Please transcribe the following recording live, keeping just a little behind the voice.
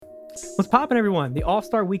What's poppin', everyone? The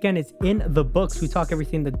All-Star Weekend is in the books. We talk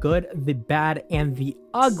everything the good, the bad, and the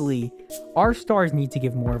ugly. Our stars need to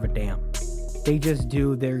give more of a damn. They just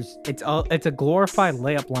do. It's a glorified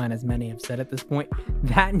layup line, as many have said at this point.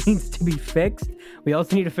 That needs to be fixed. We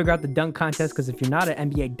also need to figure out the dunk contest, because if you're not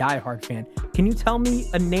an NBA diehard fan, can you tell me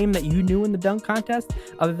a name that you knew in the dunk contest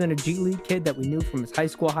other than a G League kid that we knew from his high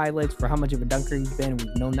school highlights for how much of a dunker he's been?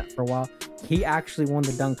 We've known that for a while. He actually won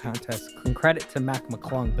the dunk contest. Credit to Mac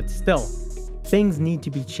McClung, but still, things need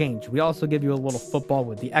to be changed. We also give you a little football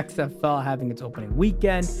with the XFL having its opening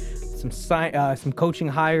weekend, some coaching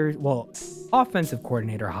hires, offensive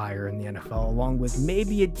coordinator hire in the NFL, along with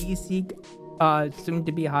maybe a DC soon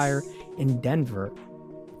to be hire in Denver.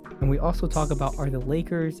 And we also talk about, are the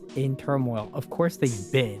Lakers in turmoil? Of course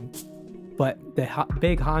they've been, but the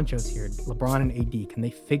big honchos here, LeBron and AD, can they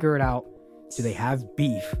figure it out? Do they have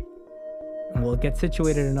beef? And will it get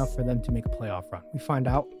situated enough for them to make a playoff run? We find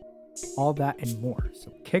out all that and more.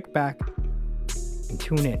 So kick back and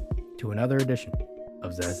tune in to another edition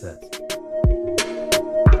of ZSS.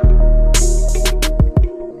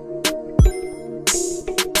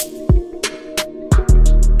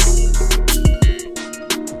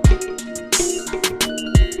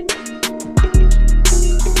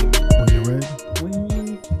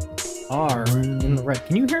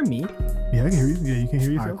 Can you hear me? Yeah, I can hear you. Yeah, you can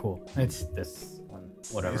hear yourself. All right, cool. It's this one.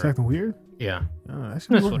 Whatever. It's acting weird? Yeah. That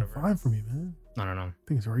should be working fine for me, man. I don't know. I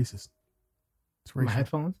think it's racist. It's racist. My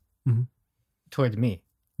headphones? Mm-hmm. Towards me.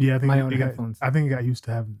 Yeah, I think my own headphones. I think it got used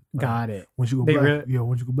to having. Got it. Once you go black,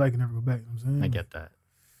 once you go black, you never go back. You know what I'm saying? I get that.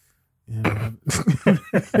 Yeah.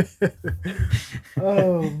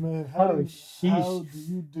 Oh man, how do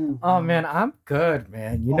you do? Oh man, I'm good,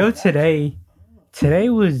 man. You know, today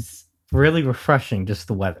was really refreshing. Just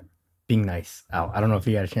the weather being nice out. I don't know if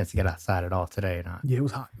you had a chance to get outside at all today or not. Yeah, it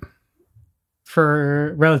was hot.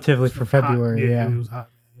 For February, yeah. It was hot.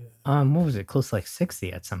 Yeah. What was it? Close to like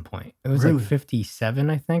 60 at some point. It was like 57,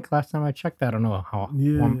 I think. Last time I checked, I don't know how.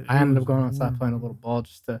 Yeah, I ended up going outside playing a little ball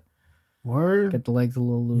just to get the legs a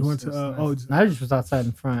little loose. You went to I just was outside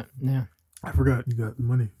in front. Yeah, I forgot you got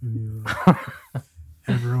money and you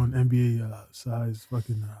have your own NBA size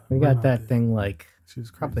fucking. We got that thing like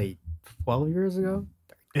probably 12 years ago.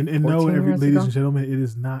 And no, ladies and gentlemen, it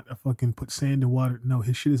is not a fucking put sand in water. No,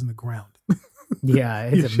 his shit is in the ground. Yeah,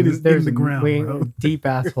 there's in the ground, deep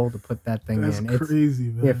asshole to put that thing That's in. That's crazy,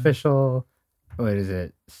 man. The official, what is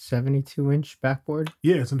it, 72-inch backboard?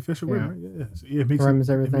 Yeah, it's an official rim, right? Yeah. So, it makes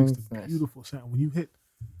everything. It makes a beautiful sound.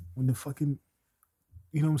 When the fucking,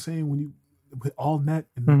 you know what I'm saying? When you hit all net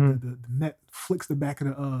and the net flicks the back of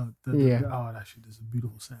oh, that shit is a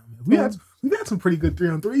beautiful sound, man. We've had some pretty good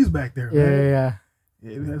 3-on-3s back there, man.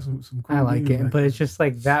 Yeah, we had some cool I like it, but it's just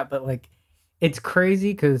like that, but like, it's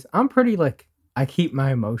crazy because I'm pretty like, I keep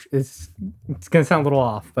my emotions. It's gonna sound a little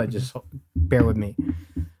off, but just bear with me.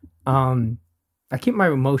 I keep my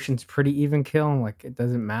emotions pretty even kill, and like it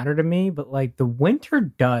doesn't matter to me. But like the winter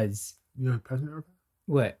does. You have a password ever?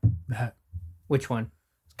 What? The hat. Which one?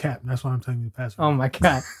 It's Cap. That's why I'm telling you the password. Oh my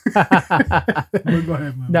god. Go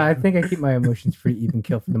ahead, man. No, I think I keep my emotions pretty even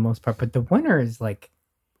kill for the most part. But the winter is like,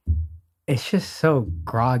 it's just so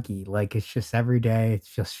groggy. Like it's just every day. It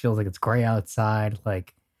just feels like it's gray outside.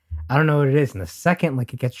 Like. I don't know what it is. And the second,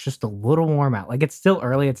 like, it gets just a little warm out. Like, it's still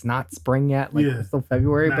early. It's not spring yet. Like, it's still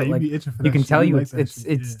February. But, like, you can tell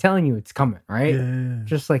it's telling you it's coming, right? Yeah.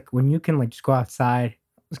 Just, like, when you can, like, just go outside.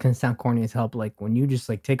 It's going to sound corny as hell, but, like, when you just,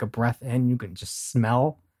 like, take a breath in, you can just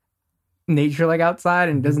smell nature, like, outside.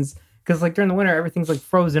 And it doesn't... Because, like, during the winter, everything's, like,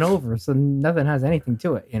 frozen over. So nothing has anything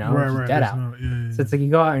to it, you know? It's just dead out. So it's like you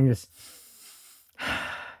go out and just...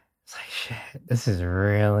 It's like, shit. This is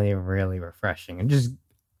really, really refreshing. And just...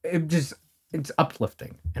 it's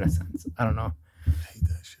uplifting in a sense. I don't know. I hate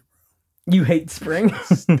that shit, bro. You hate spring?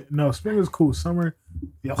 No, spring is cool. Summer,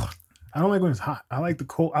 I don't like when it's hot. I like the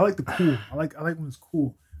cold. I like the cool. I like when it's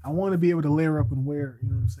cool. I want to be able to layer up and wear. You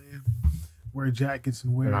know what I'm saying? Wear jackets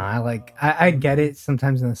and wear. No, I get it.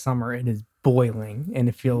 Sometimes in the summer it is boiling and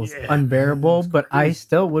it feels unbearable, but crazy. I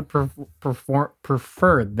still would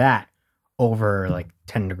prefer that over like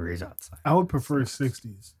 10 degrees outside. I would prefer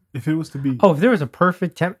 60s. If it was to be... if there was a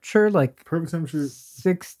perfect temperature, like... Perfect temperature...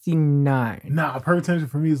 69. Nah, a perfect temperature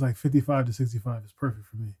for me is like 55 to 65 is perfect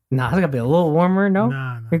for me. Nah, it's got to be a little warmer, no?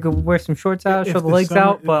 Nah. You could wear some shorts out, show the legs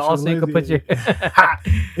out, but also you could put your...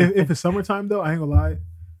 if it's summertime, though, I ain't gonna lie.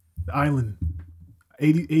 The island.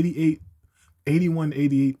 88, 81,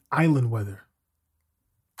 88 island weather.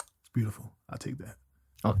 It's beautiful. I'll take that.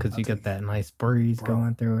 Oh, because you get that nice breeze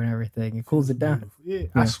going through and everything. It cools it down. Yeah,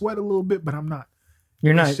 I sweat a little bit, but I'm not.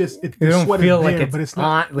 You're not. It's just you don't sweat feel is like there, it's but it's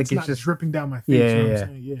not on. Like it's not just dripping down my face. Yeah, you know yeah. what I'm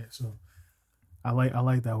saying? Yeah. So I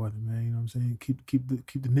like that weather, man. You know what I'm saying?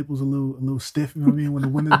 Keep the nipples a little stiff. You know what I mean? When the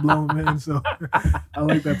wind is blowing, man. So I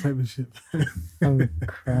like that type of shit. I'm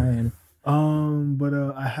crying. But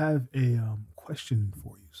I have a question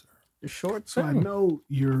for you, sir. Short. So I know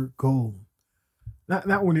your goal, not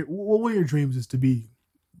one of your dreams is to be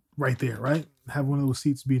right there, right? Have one of those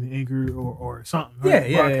seats be an anchor or something. Right?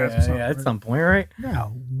 Yeah. At right? some point, right?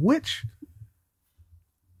 Now, which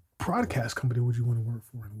broadcast company would you want to work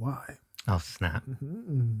for and why? Oh snap!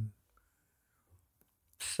 Mm-hmm.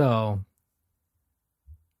 So,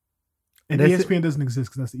 and ESPN doesn't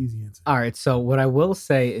exist because that's the easy answer. All right. So what I will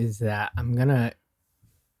say is that I'm gonna,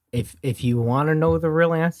 if you want to know the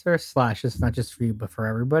real answer, / it's not just for you but for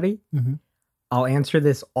everybody, I'll answer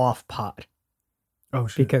this off pod. Oh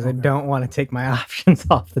shit! Because I don't want to take my options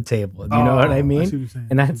off the table. You know what I mean?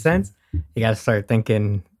 In that sense, you got to start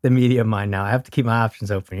thinking the media mind now. I have to keep my options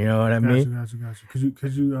open. You know what I mean? Got you.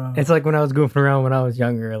 Could you? It's like when I was goofing around when I was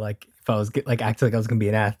younger. Like if I was acting like I was gonna be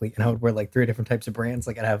an athlete, and I would wear like 3 different types of brands.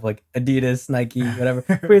 Like I'd have like Adidas, Nike, whatever.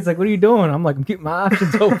 It's like, what are you doing? I'm like, I'm keeping my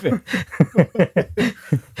options open.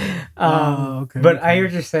 Okay. But I hear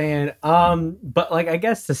you saying. But like I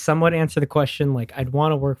guess to somewhat answer the question, like I'd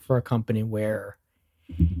want to work for a company where.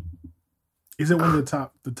 Is it one of the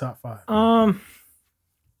top 5?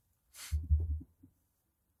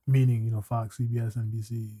 Meaning, Fox, CBS,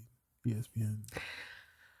 NBC, ESPN.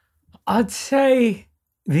 I'd say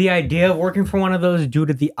the idea of working for one of those due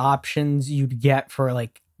to the options you'd get for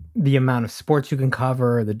like the amount of sports you can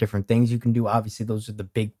cover, the different things you can do. Obviously, those are the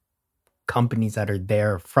big companies that are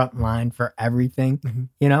there front line for everything,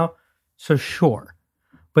 So sure.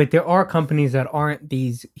 But there are companies that aren't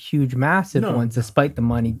these huge, massive ones, despite the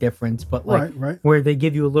money difference. But like where they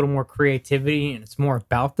give you a little more creativity and it's more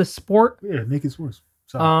about the sport. Yeah, naked sports.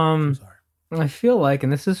 Sorry. I feel like,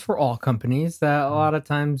 and this is for all companies, that a lot of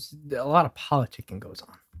times a lot of politicking goes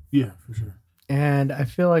on. Yeah, for sure. And I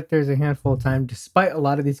feel like there's a handful of times, despite a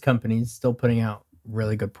lot of these companies still putting out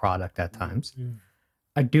really good product at times,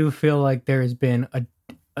 I do feel like there has been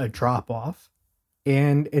a drop off,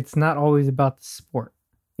 and it's not always about the sport.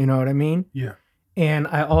 You know what I mean? Yeah. And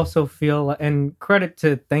I also feel, and credit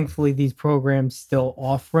to, thankfully, these programs still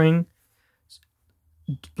offering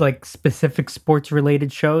like specific sports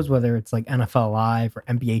related shows, whether it's like NFL Live or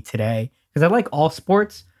NBA Today, because I like all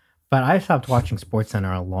sports, but I stopped watching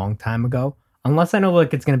SportsCenter a long time ago, unless I know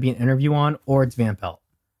like it's going to be an interview on or it's Van Pelt.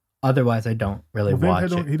 Otherwise, I don't really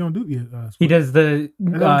watch it. He don't do he does the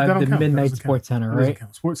midnight SportsCenter, right?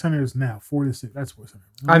 SportsCenter is now 4 to 6. That's SportsCenter.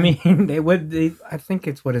 I mean, I think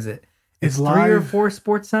it's, what is it? It's 3 or 4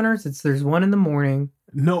 SportsCenters. There's one in the morning.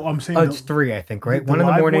 No, I'm saying it's 3, I think, right? One in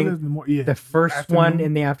the morning. The first afternoon. One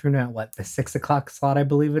in the afternoon at what? The 6 o'clock slot, I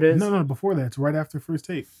believe it is. No, before that. It's right after First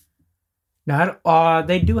Take. No,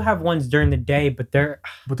 they do have ones during the day, but they're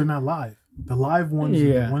not live. The live ones,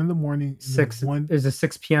 one in the morning. 6. There's a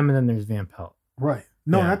 6 p.m. and then there's Van Pelt. Right.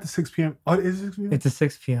 No, not the 6 p.m. Oh, is it 6 p.m.? It's a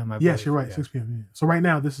 6 p.m. Yes, you're right. Yeah. 6 p.m. Yeah. So right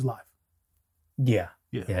now, this is live. Yeah.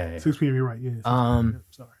 6 p.m. You're right. Yeah.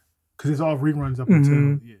 Sorry. Because it's all reruns up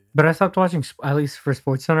until But I stopped watching at least for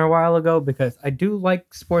SportsCenter a while ago because I do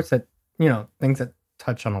like sports that things that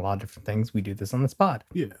touch on a lot of different things. We do this on the spot.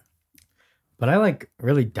 Yeah. But I like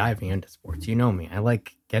really diving into sports. You know me. I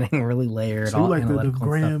like getting really layered. So you like the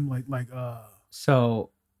Graham, like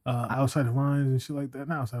Outside the Lines and shit like that.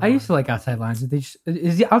 Not Outside. I used to like Outside Lines. Is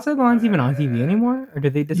the Outside Lines even on TV anymore, or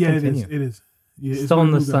did they discontinue? Yeah, it is. Yeah, it's still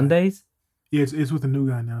on the Sundays. Yeah, it's with a new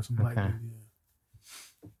guy now. Some black dude.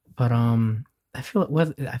 Yeah. But I feel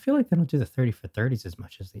like they don't do the 30 for 30s as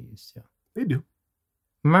much as they used to. They do.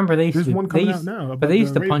 Remember, they used There's to. one coming out now. But they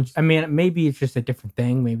used to punch. I mean, maybe it's just a different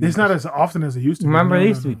thing. Maybe it's not as often as it used to. Remember, they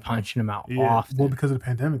used to be punching them out often. Well, because of the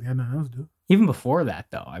pandemic, they had nothing else to do. Even before that,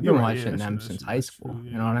 though, I've been watching them since high school.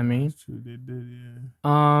 You know what I mean? That's true. They did,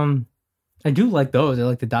 yeah. I do like those. I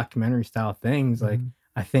like the documentary style things. Like,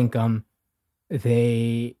 I think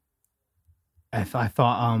I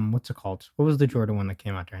thought what's it called? What was the Jordan one that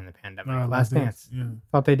came out during the pandemic? Last Dance. Yeah.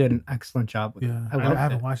 Thought they did an excellent job with it. I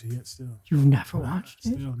haven't watched it yet. Still. You've never watched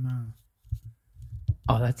it? Still no.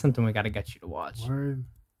 Oh, that's something we got to get you to watch. Word.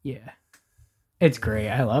 Yeah. It's great.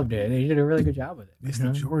 I loved it. They did a really good job with it. It's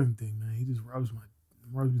the Jordan thing, man. He just rubs me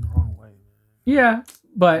the wrong way, man. Yeah,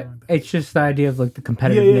 but it's just the idea of like the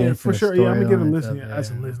competitiveness. Yeah, for sure. Yeah, I'm gonna give it a listen.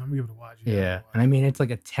 That's a listen. I'm gonna give it a watch. Yeah, and I mean it's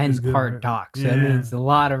like a 10-part doc, so that means a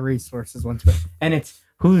lot of resources once. And it's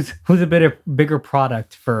who's a bigger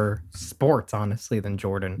product for sports, honestly, than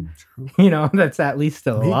Jordan. True. That's at least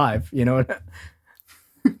still alive.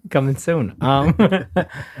 Coming soon.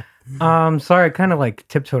 Sorry, I kind of like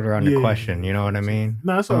tiptoed around the question. You know what I mean?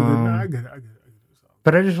 No, it's all good. No, I get it.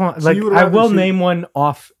 But I just want, like, I will name one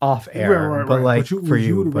off air, right, but like for you,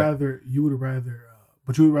 you would rather,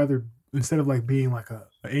 but you would rather, instead of like being like an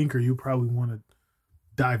anchor, you probably want to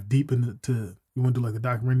dive deep into, you want to do like the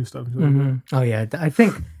documentary stuff. Oh yeah, I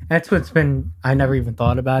think that's what's been. I never even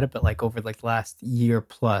thought about it, but like over like last year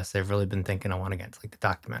plus, I've really been thinking I want to get into like the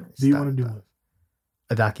documentary. Do you want to do it?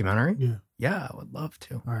 A documentary? Yeah, I would love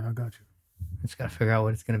to. All right, I got you. I just gotta figure out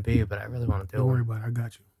what it's gonna be, but I really want to do it. Don't worry about it. I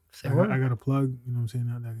got you. I got a plug. You know what I'm saying?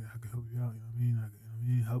 That I can help you out. You know what I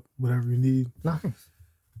mean? Help whatever you need. Nice.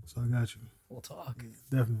 So I got you. We'll talk.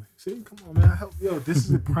 Yeah, definitely. See, come on, man. I help. Yo, this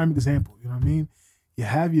is a prime example. You know what I mean? You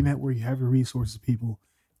have your network. You have your resources. People,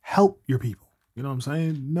 help your people. You know what I'm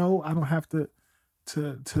saying? No, I don't have to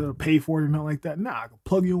pay for it or nothing like that. Nah, I can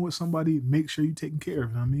plug you in with somebody, make sure you're taken care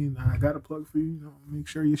of. You know what I mean? I got a plug for you, you know, make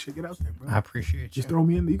sure your shit get out there, bro. I appreciate you. Just throw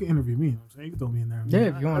me in. You can interview me. You know what I'm saying? You can throw me in there.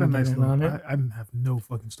 Yeah, if you want to get in on it. I didn't have no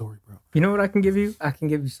fucking story, bro. You know what I can give you? I can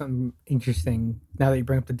give you something interesting now that you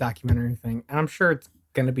bring up the documentary thing. And I'm sure it's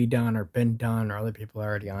going to be done or been done or other people are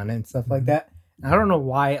already on it and stuff like that. And I don't know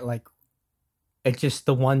why it's just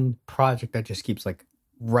the one project that just keeps like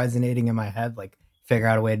resonating in my head. Like, figure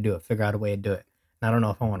out a way to do it. I don't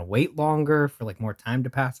know if I want to wait longer for like more time to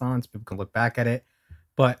pass on so people can look back at it.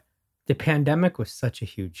 But the pandemic was such a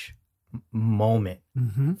huge moment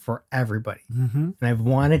for everybody. And I've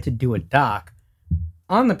wanted to do a doc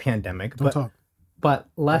on the pandemic. Don't talk. But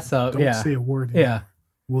less of, Don't say a word anymore. Yeah.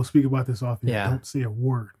 We'll speak about this off here. Yeah. Don't say a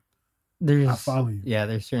word. I follow you. Yeah,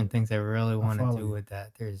 there's certain things I really want to do with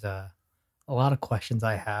that. There's a lot of questions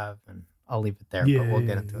I have, and I'll leave it there, but we'll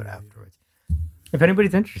get into it afterwards. If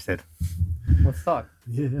anybody's interested, let's talk.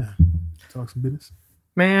 Yeah. Talk some business.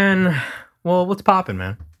 Man, well, what's popping,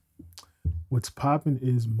 man? What's popping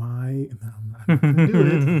is my... No, I'm not going to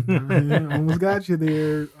do it. I almost got you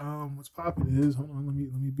there. What's popping is... Hold on, let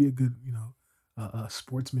me be a good,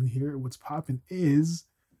 sportsman here. What's popping is...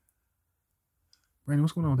 Brandon,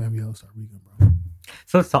 what's going on with the NBA All-Star Weekend, bro?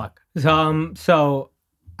 So let's talk. So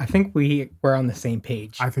I think we're on the same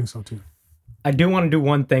page. I think so, too. I do want to do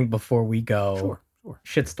one thing before we go. Sure.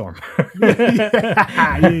 Shitstorm. Yeah,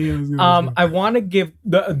 I want to give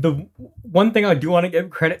the one thing I do want to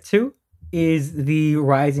give credit to is the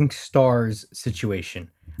Rising Stars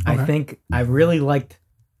situation. Okay. I think I really liked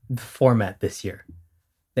the format this year.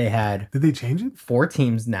 They had... Did they change it? 4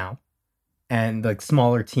 teams now, and like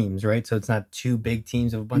smaller teams, right? So it's not 2 big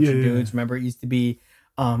teams of a bunch of dudes. Remember, it used to be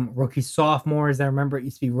rookies, sophomores. I remember it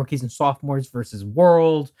used to be rookies and sophomores versus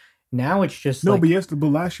world. Now it's just but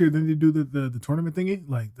last year didn't they do the tournament thingy?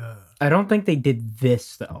 I don't think they did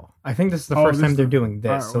this though. I think this is the first time they're doing this.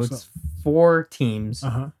 Right, so it's 4 teams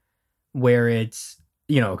where it's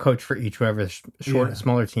a coach for each, whoever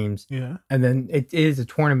smaller teams. Yeah. And then it is a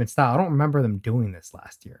tournament style. I don't remember them doing this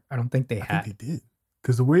last year. I don't think they had. I think they did.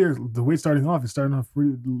 Because the way it's starting off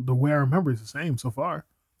the way I remember is the same so far.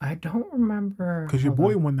 I don't remember. Because your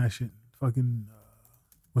boy won that shit. Fucking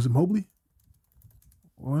was it Mobley?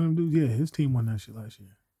 One of them dudes, yeah, his team won that shit last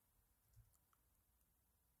year.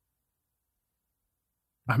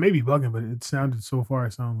 I may be bugging, but it sounded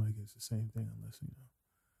like it's the same thing. Unless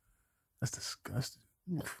that's disgusting.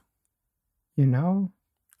 Oof.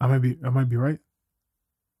 I might be right.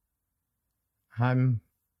 I'm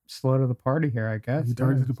slow to the party here, I guess. You're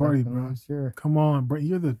tardy to the party, bro. Sure. Come on, bro.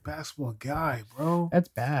 You're the basketball guy, bro. That's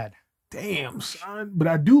bad. Damn, son. But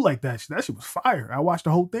I do like that shit. That shit was fire. I watched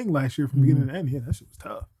the whole thing last year from beginning to end. Yeah, that shit was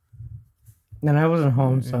tough. And I wasn't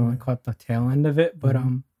home, so I caught the tail end of it, but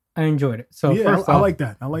I enjoyed it. So yeah, first I like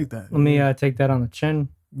that. Let me take that on the chin.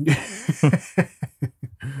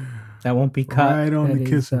 That won't be cut. Right on the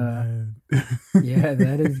kiss. Yeah,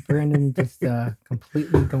 that is Brandon just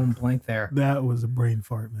completely going blank there. That was a brain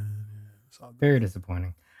fart, man. Yeah, very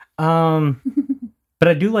disappointing. But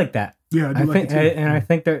I do like that. Yeah, I think, I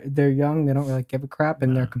think they're young. They don't really give a crap,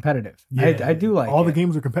 and they're competitive. Yeah, I do like all the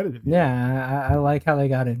games are competitive. Yeah, I like how they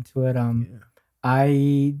got into it.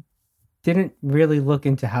 I didn't really look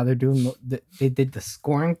into how they're doing. They did the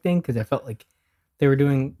scoring thing because I felt like they were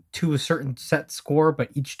doing to a certain set score, but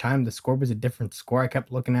each time the score was a different score. I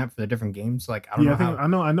kept looking at for the different games. Like I don't know.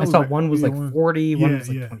 I know. I saw one was like 40, one was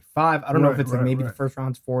like 25. I don't know if it's like maybe the first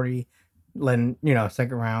round's 40, then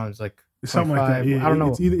second round's like. Something like that. Yeah, I don't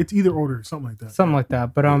know. It's either order, something like that. Something like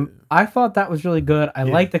that. But I thought that was really good. I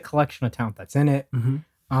like the collection of talent that's in it.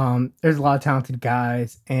 Mm-hmm. There's a lot of talented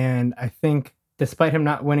guys, and I think despite him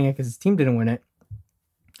not winning it because his team didn't win it,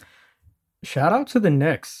 shout out to the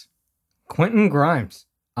Knicks, Quentin Grimes.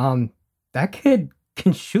 That kid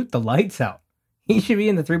can shoot the lights out. He should be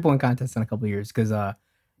in the 3-point contest in a couple of years because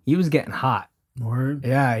he was getting hot. Word.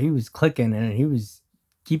 Yeah, he was clicking, and he was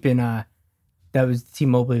keeping. That was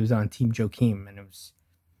T-Mobile. He was on Team Joakim, and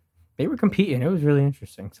they were competing. It was really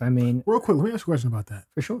interesting. So I mean, real quick, let me ask you a question about that.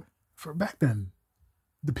 For sure. For back then,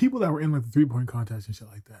 the people that were in like the 3-point contest and shit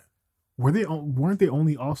like that, weren't they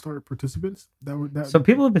only all-star participants that were that? So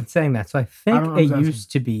people have been saying that. So I think it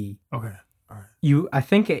used to be. Okay. All right. I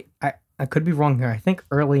think I could be wrong here. I think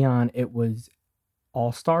early on it was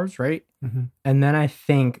all-stars, right? Mm-hmm. And then I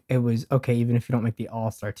think it was okay, even if you don't make the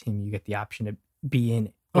all-star team, you get the option to be in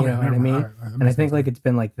it. You know what I mean? All right, and I think like it's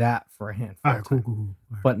been like that for a handful. All right, cool. All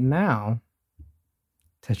right. But now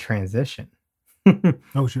to transition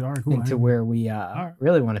oh shit, all right, cool. into where we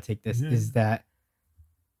really want to take this is that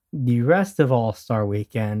the rest of All-Star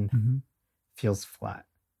Weekend feels flat.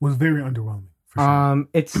 Was very underwhelming. For sure.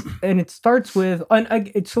 It starts with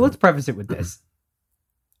so let's preface it with this.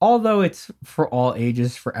 Although it's for all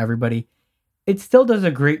ages, for everybody, it still does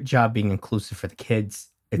a great job being inclusive for the kids.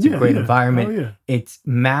 It's a great environment. Oh, yeah. It's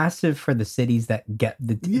massive for the cities that get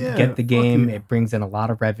the game. It brings in a lot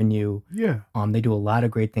of revenue. Yeah. They do a lot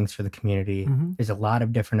of great things for the community. There's a lot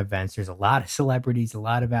of different events. There's a lot of celebrities, a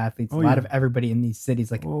lot of athletes, a lot of everybody in these cities,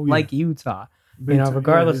 like Utah.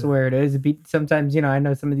 Regardless of where it is, sometimes I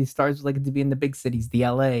know some of these stars would like to be in the big cities, the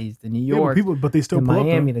LAs, the New York, but they still the pull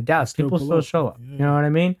Miami, up, the Dallas. People still show up. Yeah. You know what I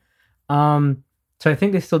mean? So I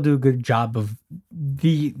think they still do a good job of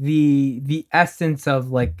the essence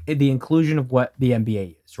of like the inclusion of what the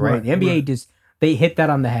NBA is, right? The NBA they hit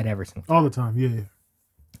that on the head every single time. All the time, yeah.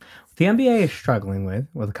 What the NBA is struggling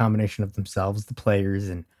with a combination of themselves, the players,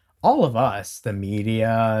 and all of us, the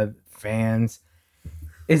media, fans,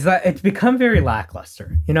 is that it's become very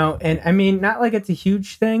lackluster, And I mean, not like it's a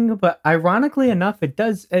huge thing, but ironically enough, it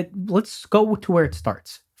does. Let's go to where it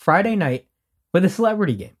starts. Friday night with a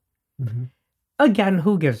celebrity game. Mm-hmm. Again,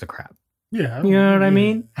 who gives a crap? Yeah. You know what I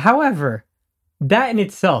mean? However, that in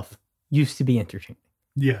itself used to be entertaining.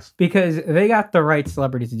 Yes. Because they got the right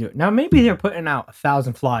celebrities to do it. Now, maybe they're putting out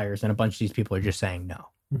 1,000 flyers and a bunch of these people are just saying no.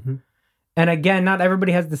 Mm-hmm. And again, not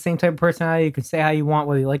everybody has the same type of personality. You can say how you want,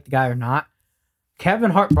 whether you like the guy or not. Kevin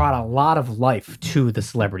Hart brought a lot of life to the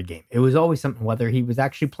celebrity game. It was always something, whether he was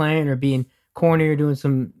actually playing or being corny or doing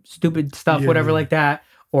some stupid stuff, whatever like that.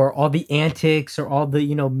 Or all the antics, or all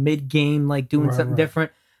the mid-game like doing something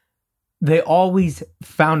different. They always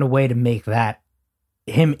found a way to make that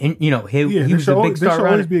him. He was a big star. There should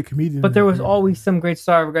always be a comedian, but there was always some great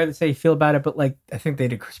star, regardless of how you feel about it. But like I think they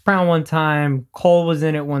did Chris Brown one time, Cole was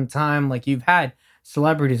in it one time. Like you've had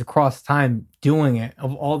celebrities across time doing it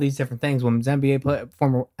of all these different things. Women's NBA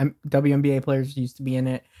former WNBA players used to be in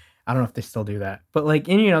it. I don't know if they still do that, but like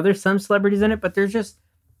there's some celebrities in it, but there's just.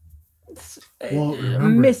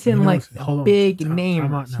 Missing big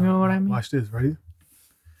names. You know what I mean? Watch this. Ready?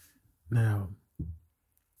 Now,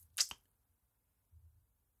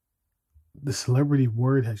 the celebrity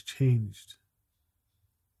word has changed.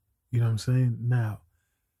 You know what I'm saying? Now,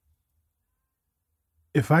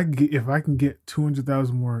 if I can get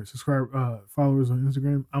 200,000 more followers on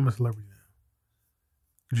Instagram, I'm a celebrity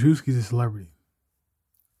now. Drewski's a celebrity.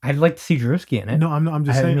 I'd like to see Drewski in it. No, I'm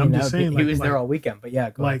just saying. I'm just saying. He was there all weekend, but yeah,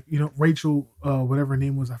 go ahead. Rachel, whatever her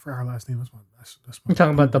name was, I forgot her last name. That's my. You're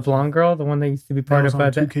talking about the blonde girl, the one that used to be part of the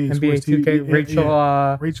NBA 2K.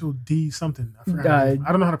 Rachel. Rachel D something. I forgot. I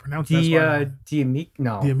don't know how to pronounce it.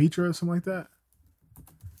 Diamitra or something like that.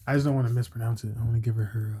 I just don't want to mispronounce it. I want to give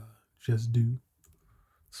her just due.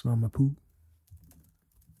 Smell my poop.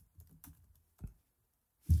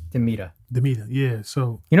 Demita, yeah.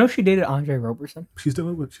 So she dated Andre Roberson. She's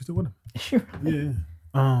still with him. Sure.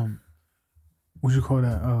 Yeah. What you call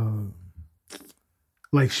that?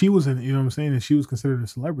 Like she was in. You know what I'm saying? And she was considered a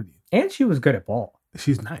celebrity. And she was good at ball.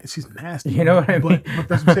 She's nice. She's nasty. You know what I mean? But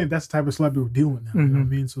that's what I'm saying. That's the type of celebrity we're dealing with now. You know what I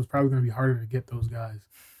mean? So it's probably going to be harder to get those guys.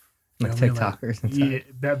 Like TikTokers and stuff.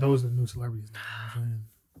 Yeah, those are the new celebrities now. You know what I'm saying?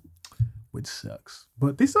 Which sucks.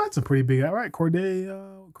 But they still had some pretty big. All right, Corday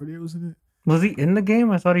was in it. Was he in the game?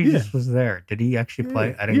 I thought he just was there. Did he actually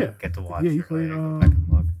play? I didn't get to watch. Yeah, he played.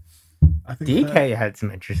 I think DK had some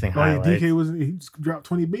interesting highlights. DK was. He just dropped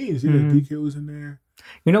 20 beans. Yeah, DK was in there.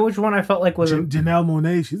 You know which one I felt like was Janelle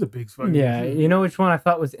Monáe. She's a big fucking. Yeah, you know which one I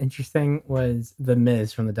thought was interesting was The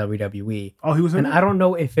Miz from the WWE. Oh, he was in. And I don't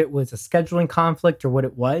know if it was a scheduling conflict or what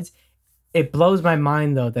it was. It blows my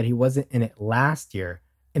mind though that he wasn't in it last year,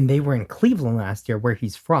 and they were in Cleveland last year, where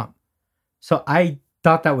he's from. So I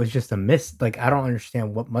thought that was just a miss. Like I don't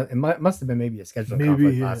understand it must have been maybe a scheduling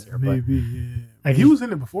conflict last year. But he was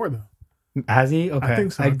in it before though. Has he? Okay, I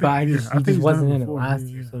think so. He just wasn't in it last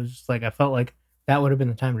year, so it was just like I felt like that would have been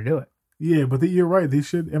the time to do it. Yeah, but you're right. They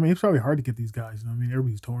should. I mean, it's probably hard to get these guys. You know what I mean,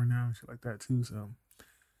 everybody's touring now and shit like that too. So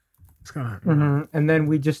It's kind of. Mm-hmm. And then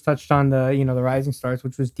we just touched on the the Rising Stars,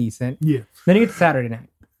 which was decent. Yeah. Then you get to Saturday night.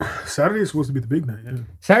 Saturday is supposed to be the big night. Yeah.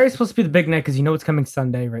 Saturday's supposed to be the big night because you know it's coming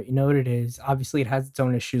Sunday, right? You know what it is. Obviously, it has its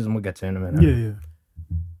own issues, and we'll get to it in a minute. Yeah.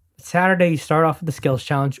 Saturday, you start off with the skills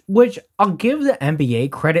challenge, which I'll give the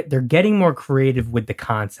NBA credit. They're getting more creative with the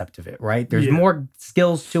concept of it, right? There's more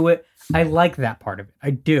skills to it. I like that part of it. I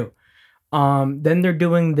do. Then they're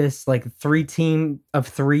doing this like 3-team of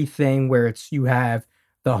 3 thing where it's you have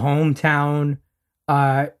the hometown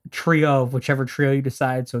trio of whichever trio you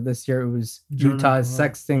decide. So this year it was Utah's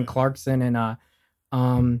Sexton, Clarkson, and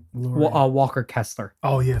Walker Kessler.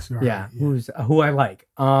 Oh yes, right. Yeah, who I like.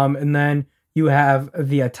 And then you have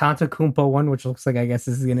the Antetokounmpo one, which looks like I guess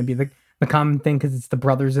this is going to be the common thing because it's the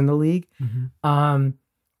brothers in the league. Mm-hmm.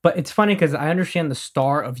 But it's funny because I understand the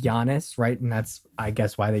star of Giannis, right? And that's, I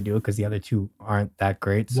guess, why they do it because the other two aren't that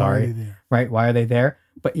great. Sorry. Right? Why are they there?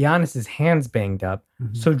 But Giannis's hand's banged up.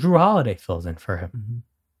 Mm-hmm. So Drew Holiday fills in for him. Mm-hmm.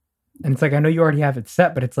 And it's like, I know you already have it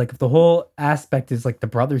set, but it's like if the whole aspect is like the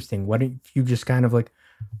brothers thing, what if you just kind of like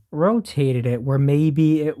rotated it where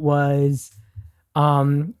maybe it was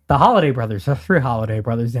the Holiday brothers, the 3 Holiday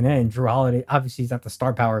brothers in it, and Drew Holiday, obviously he's not the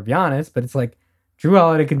star power of Giannis, but it's like, Drew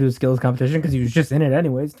Holiday can do a skills competition because he was just in it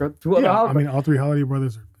anyways. I mean, all 3 Holiday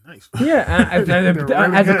brothers are nice. Yeah, as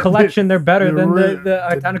a collection, they're better than the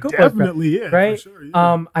Antetokounmpo. Definitely, yeah. Right? For sure,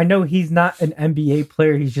 yeah. I know he's not an NBA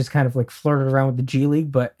player. He's just kind of like flirted around with the G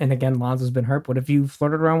League. And again, Lonzo's been hurt. What if you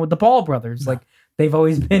flirted around with the Paul brothers? Like they've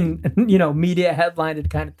always been, media headlined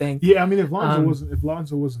kind of thing. Yeah, I mean, if Lonzo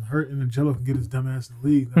wasn't hurt and Angelo can get his dumb ass in the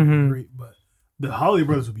league, that'd be great. But the Holiday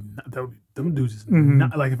brothers would be them dudes is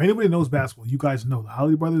not, like if anybody knows basketball, you guys know the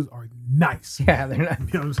Holiday brothers are nice. Yeah, they're nice. You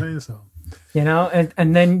know what I'm saying? So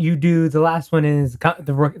and then you do the last one is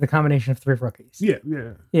the combination of 3 rookies.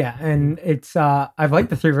 Yeah, and it's I've liked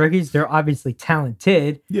the 3 rookies. They're obviously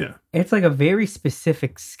talented. Yeah, it's like a very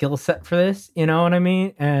specific skill set for this. You know what I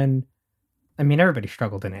mean? And I mean, everybody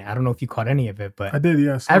struggled in it. I don't know if you caught any of it, but I did.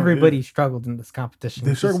 Yeah, everybody struggled in this competition.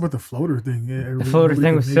 They struggled with the floater thing. Yeah, the floater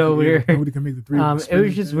thing was so weird. Nobody can make the 3. It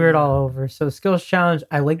was just weird all over. So skills challenge,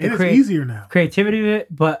 I like the easier now. Creativity of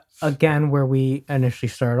it, but again, where we initially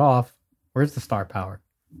started off, where's the star power?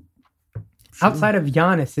 Sure. Outside of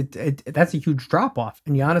Giannis, that's a huge drop off,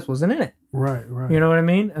 and Giannis wasn't in it. Right. You know what I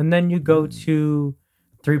mean? And then you go to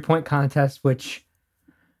 3-point contest, which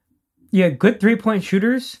good 3-point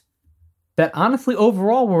shooters. That honestly,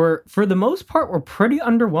 overall, were for the most part were pretty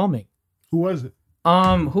underwhelming. Who was it?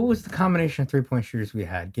 Who was the combination of 3-point shooters we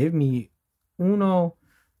had? Give me uno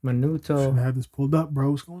minuto. Should have this pulled up,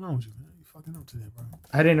 bro. What's going on with you, man? You fucking up today, bro.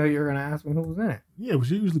 I didn't know you were gonna ask me who was in it. Yeah, was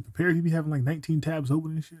you usually prepared? You be having like 19 tabs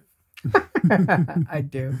open and shit. I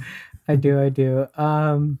do.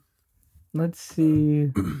 Let's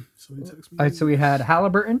see. So we had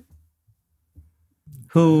Halliburton,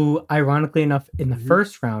 who, ironically enough, in the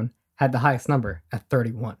first round had the highest number at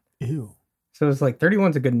 31. Ew. So it's like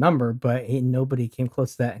 31's a good number, but nobody came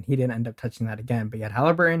close to that, and he didn't end up touching that again. But you had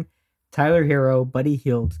Halliburton, Tyler Hero, Buddy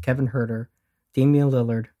Hield, Kevin Huerter, Damian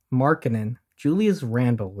Lillard, Markkanen, Julius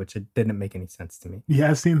Randle, which it didn't make any sense to me. Yeah,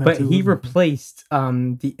 I've seen that but too. But he replaced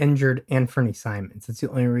the injured Anthony Simons. That's the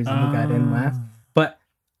only reason he got in last. But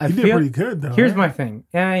he did pretty good, though. Here's my thing.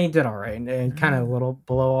 Yeah, he did all right. And kind of a little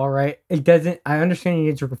below all right. It doesn't... I understand you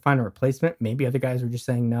need to find a replacement. Maybe other guys were just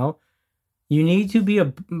saying no. You need to be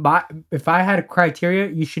if I had a criteria,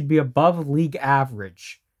 you should be above league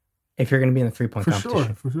average if you're going to be in the 3-point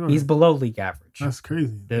competition. For sure. He's below league average. That's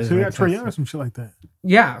crazy. So you got Trae Young or some shit like that.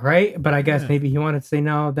 Yeah, right. But I guess maybe he wanted to say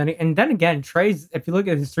no. Then again, Trae's, if you look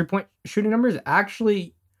at his 3-point shooting numbers,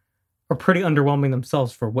 actually are pretty underwhelming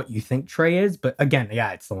themselves for what you think Trae is. But again,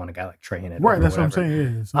 it's the one a guy like Trae in it. Right, that's what I'm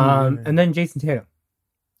saying. Yeah, and then Jason Tatum,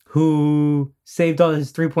 who saved all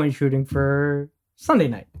his 3-point shooting for Sunday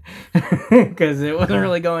night because it wasn't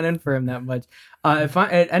really going in for him that much.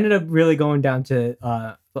 It ended up really going down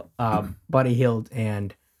to Buddy Hield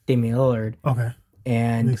and Damian Lillard. Okay,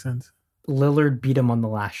 and makes sense. Lillard beat him on the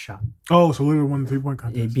last shot. Oh, so Lillard won the 3-point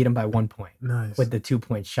contest. He beat him by 1 point. Nice. With the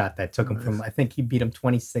 2-point shot that took him from, I think he beat him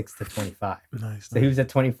 26 to 25. Nice. So he was at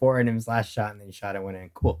 24 and his last shot, and then he shot it went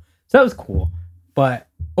in. Cool. So that was cool. But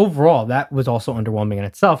overall, that was also underwhelming in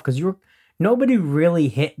itself because nobody really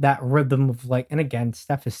hit that rhythm of like, and again,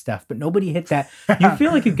 Steph is Steph, but nobody hit that. You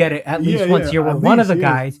feel like you get it at least once a year where one of the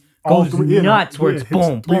guys goes nuts where it's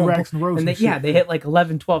boom, boom, boom. And they hit like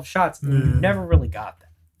 11, 12 shots. And you never really got that.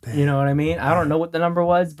 Damn. You know what I mean? I don't know what the number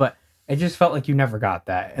was, but it just felt like you never got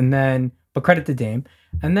that. And then, but credit to Dame.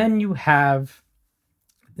 And then you have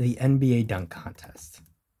the NBA dunk contest.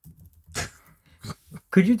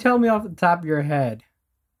 Could you tell me off the top of your head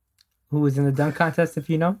who was in the dunk contest if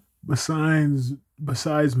you know? Besides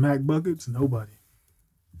Mac Buckets, nobody.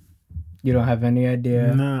 You don't have any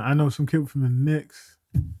idea? Nah, I know some kid from the Knicks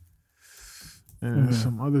and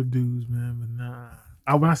some other dudes, man, but nah.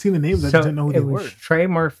 When I seen the names, I just didn't know who they were. It was Trey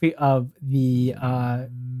Murphy of the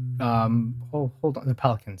hold on, the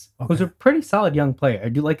Pelicans. Okay. Who's a pretty solid young player. I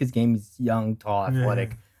do like his game. He's young, tall,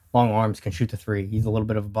 athletic, long arms, can shoot the three. He's a little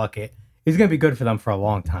bit of a bucket. He's gonna be good for them for a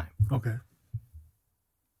long time. Okay.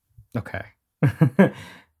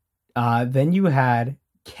 Then you had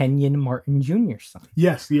Kenyon Martin Jr.'s son.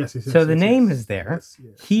 Yes. So the name is there. Yes.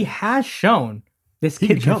 He has shown this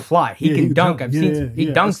kid can fly. He can dunk. I've seen he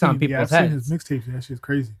dunks on people's heads. His mixtapes. That shit's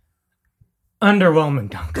crazy.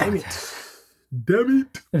 Underwhelming dunk. Damn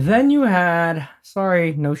it. Then you had,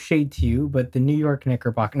 sorry, no shade to you, but the New York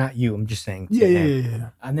Knickerbocker. Not you. I'm just saying.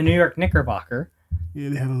 Yeah. And the New York Knickerbocker. Yeah,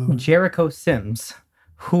 they had a little. Jericho Sims,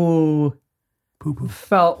 who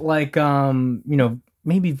felt like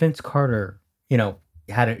maybe Vince Carter, he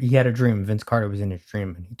had a dream. Vince Carter was in his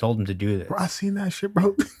dream and he told him to do this. Bro, I seen that shit,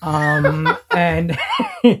 bro. And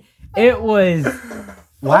it was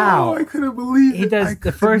wow. Oh, I couldn't believe he does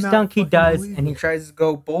the first dunk he does, and he tries to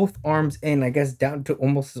go both arms in, I guess down to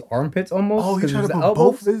almost his armpits almost. Oh, he tried to go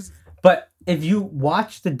both his. But if you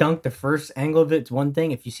watch the dunk, the first angle of it's one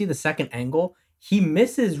thing. If you see the second angle, he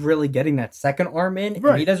misses really getting that second arm in,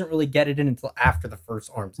 and he doesn't really get it in until after the first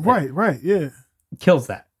arm's in. Right, yeah. Kills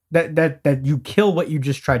that. That you kill what you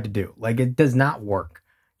just tried to do. Like, it does not work.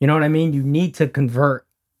 You know what I mean? You need to convert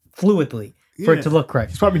fluidly for it to look right.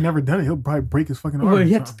 He's probably never done it. He'll probably break his fucking arm. Well,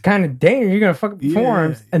 yeah, it's kind of dangerous. You're going to fuck up your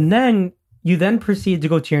forearms. And then you proceed to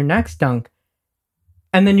go to your next dunk.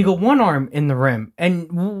 And then you go one arm in the rim. And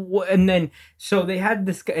then, so they had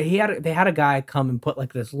this guy, they had a guy come and put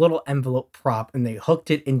like this little envelope prop and they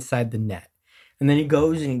hooked it inside the net. And then he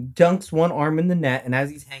goes and he dunks one arm in the net. And as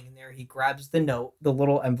he's hanging there, he grabs the note, the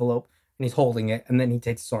little envelope, and he's holding it. And then he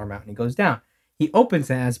takes his arm out and he goes down. He opens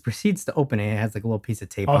it, as proceeds to open it. It has like a little piece of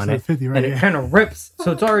tape on it. 50, right? And it kind of rips.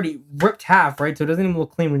 So it's already ripped half, right? So it doesn't even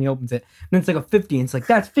look clean when he opens it. And it's like a 50. And it's like,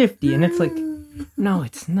 that's 50. And it's like, no,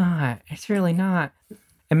 it's not. It's really not.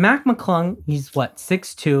 And Mac McClung, he's what,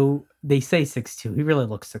 6'2". They say 6'2". He really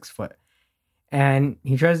looks 6 foot. And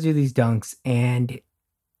he tries to do these dunks, and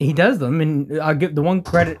he does them. And I'll give the one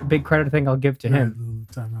big credit thing I'll give to him.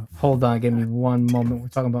 Hold on, give me one moment. We're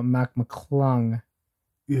talking about Mac McClung.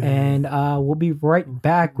 Yeah. And we'll be right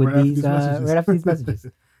back with these right after these messages.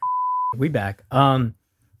 We back.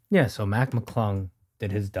 Yeah, so Mac McClung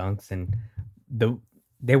did his dunks, and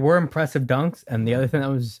they were impressive dunks. And the other thing that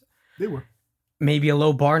was maybe a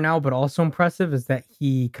low bar now, but also impressive, is that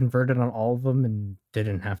he converted on all of them and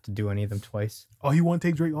didn't have to do any of them twice. Oh, he won't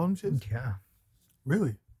take Drake on shit? Yeah.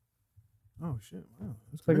 Really? Oh, shit. Wow.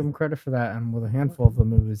 Let's give him credit for that. And with a handful of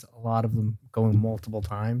them, it was a lot of them going multiple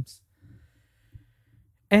times.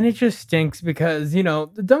 And it just stinks because,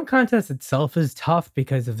 the dunk contest itself is tough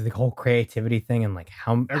because of the whole creativity thing and like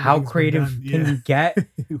how creative can you get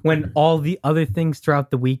when all the other things throughout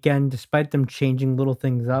the weekend, despite them changing little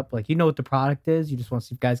things up, like what the product is, you just want to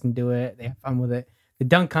see if guys can do it. They have fun with it. The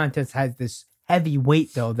dunk contest has this heavy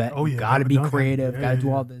weight though that you got to be creative, got to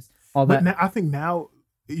do all this, all that. Now, I think now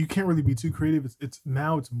you can't really be too creative. It's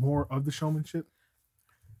more of the showmanship.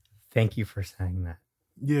 Thank you for saying that.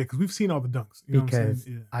 Yeah, because we've seen all the dunks. You know what I'm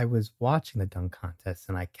saying? I was watching the dunk contest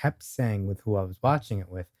and I kept saying with who I was watching it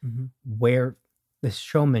with, where the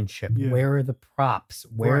showmanship, where are the props,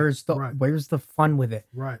 where's the fun with it?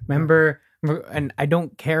 Right. Remember, and I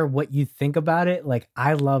don't care what you think about it. Like,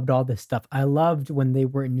 I loved all this stuff. I loved when they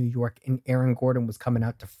were in New York and Aaron Gordon was coming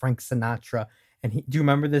out to Frank Sinatra. And do you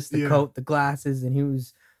remember this? The coat, the glasses, and he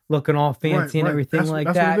was looking all fancy and everything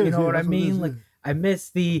like that. You know what I mean? Like, I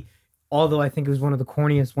miss although I think it was one of the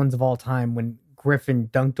corniest ones of all time when Griffin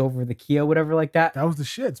dunked over the Kia, whatever like that. That was the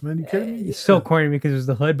shits, man. You kidding me? It's so corny because it was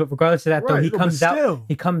the hood. But regardless of that, though,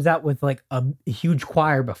 he comes out with like a huge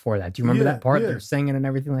choir before that. Do you remember that part? They're singing and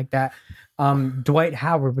everything like that. Dwight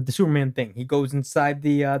Howard with the Superman thing. He goes inside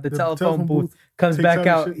the telephone booth, comes back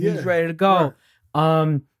out. He's ready to go.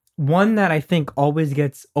 Right. One that I think always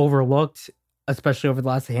gets overlooked, especially over the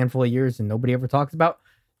last handful of years, and nobody ever talks about.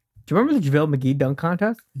 Do you remember the JaVale McGee dunk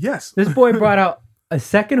contest? Yes. This boy brought out a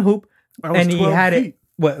second hoop and he had it,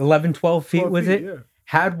 11, 12 feet 12 was feet, it? Yeah.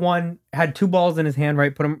 Had two balls in his hand,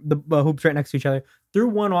 right? Put the hoops right next to each other. Threw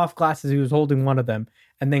one off glass as he was holding one of them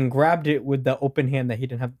and then grabbed it with the open hand that he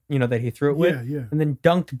didn't have, that he threw it with. Yeah. And then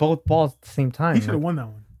dunked both balls at the same time. He should have won that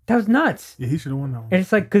one. That was nuts. Yeah, he should have won that one. And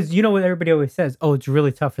it's like, because you know what everybody always says, oh, it's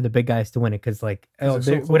really tough for the big guys to win it because, like,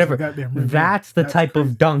 whatever. That's the type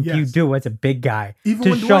of dunk you do as a big guy even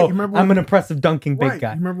to show I'm an impressive dunking big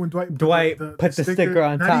guy. You remember when Dwight put the sticker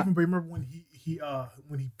on top? Not even, but remember when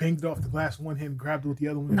he banged off the glass one hand, grabbed it with the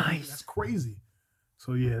other one. Nice. That's crazy.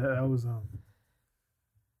 So yeah, that was dunk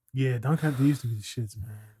contest used to be the shits, man.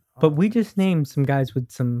 But we just named some guys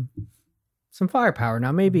with some firepower.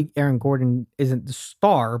 Now, maybe Aaron Gordon isn't the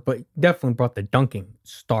star, but definitely brought the dunking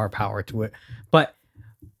star power to it. But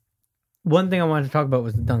one thing I wanted to talk about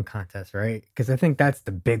was the dunk contest, right? Because I think that's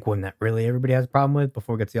the big one that really everybody has a problem with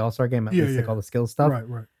before it gets to the All-Star game, at least like all the skill stuff.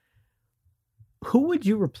 Right. Who would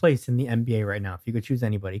you replace in the NBA right now if you could choose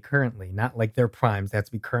anybody currently? Not like their primes. They have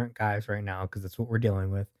to be current guys right now because that's what we're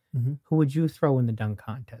dealing with. Mm-hmm. Who would you throw in the dunk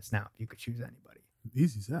contest now if you could choose anybody?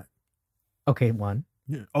 Easy, Zach. Okay, one.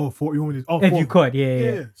 Yeah. Oh, four. You want me to? If you could,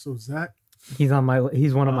 yeah. So Zach. He's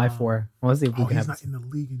one of my four. Let's see if we can he's not in the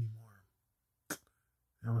league anymore.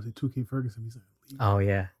 I want to say 2K Ferguson. He's not in the league. Oh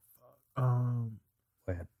yeah.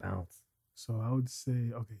 Boy, bounce. So I would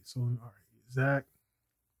say, okay. So all right, Zach.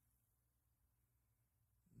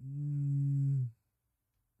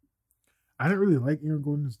 I didn't really like Aaron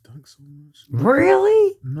Gordon's dunk so much.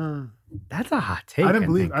 Really? Nah. That's a hot take. I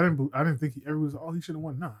didn't think he ever was. Oh, he should have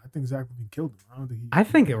won. Nah, I think Zach Levine killed him. I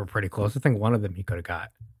think they were pretty close. I think one of them he could have got,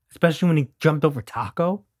 especially when he jumped over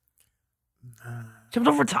Taco. Jumped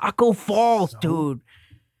over Taco Falls, dude.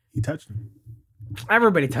 He touched him.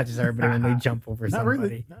 Everybody touches everybody when they jump over somebody.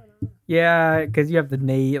 Really. No. Yeah, because you have the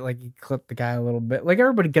Nate, like you clip the guy a little bit. Like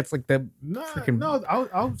everybody gets like the freaking. No,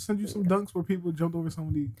 I'll send you some dunks where people jumped over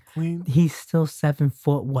somebody clean. He's still 7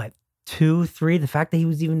 foot. What? 2, 3. The fact that he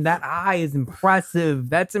was even that high is impressive.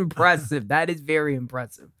 That's impressive. That is very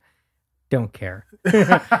impressive. Don't care.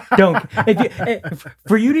 Don't.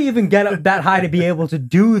 For you to even get up that high to be able to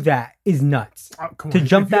do that is nuts. Come to on.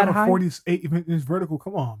 Jump if you that have high, 48 inch vertical.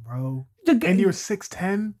 Come on, bro. And you're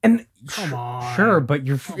 6'10". And come on. Sure, but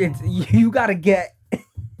you got to get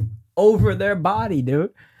over their body,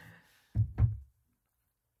 dude.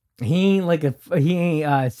 He ain't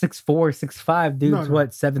 6'4", 6'5", dude's No.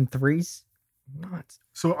 what, 7'3"s? Nuts.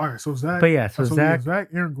 So all right, so Zach. But yeah, so Zach,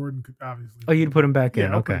 Aaron Gordon could obviously. Oh, you'd put him back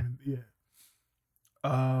in, okay. Yeah.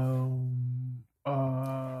 And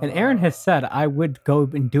Aaron has said I would go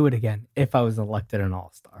and do it again if I was elected an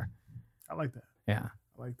All-Star. I like that. Yeah.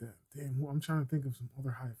 I like that. Damn, I'm trying to think of some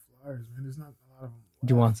other high flyers, man. There's not a lot of them.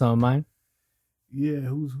 Do you want some of mine? Yeah,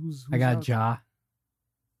 who's I got Ja.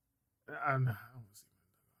 I don't know.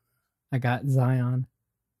 I got Zion.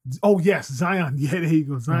 Oh yes, Zion. Yeah, there you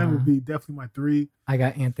go. Zion would be definitely my 3. I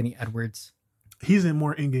got Anthony Edwards. He's a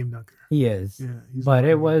more in-game dunker. He is. Yeah, but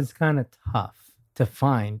it was kind of tough to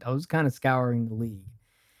find. I was kind of scouring the league.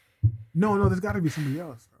 No, there's got to be somebody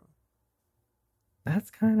else, bro. That's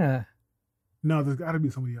kind of. No, there's got to be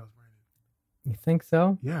somebody else, Brandon. You think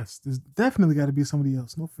so? Yes, there's definitely got to be somebody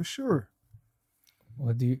else. No, for sure.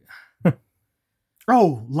 Well, do you?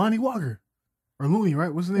 Oh, Lonnie Walker. Or Looney,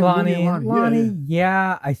 right? What's his name? Lonnie.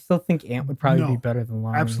 Yeah, I still think Ant would probably be better than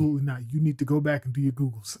Lonnie. Absolutely not. You need to go back and do your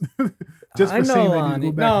Googles. Just for saying Lonnie. that,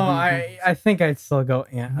 you go back I think I'd still go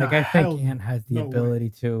Ant. Like I think Ant has the ability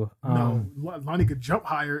to. No, Lonnie could jump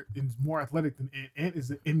higher and is more athletic than Ant. Ant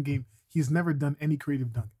is an in-game. He's never done any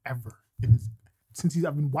creative dunk ever since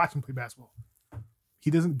I've been watching him play basketball.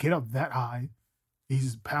 He doesn't get up that high.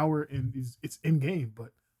 He's power and it's in game, but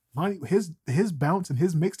Lonnie, his bounce and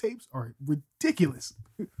his mixtapes are ridiculous.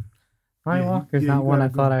 Lonnie Walker's not one I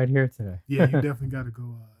thought I'd hear today. Yeah, you definitely got to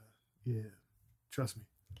go. Trust me.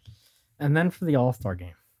 And then for the All-Star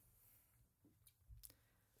game,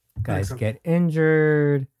 guys get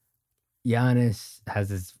injured. Giannis has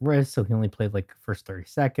his wrist, so he only played like the first 30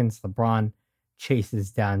 seconds. LeBron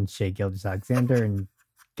chases down Shai Gilgeous-Alexander and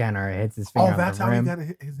Gannar hits his finger on the rim. Oh, that's how he got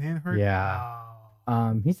his hand hurt? Yeah. Wow.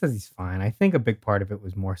 He says he's fine. I think a big part of it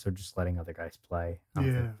was more so just letting other guys play. I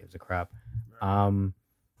don't think he gives a crap.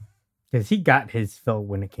 Because he got his fill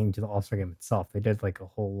when it came to the All-Star game itself. They did like a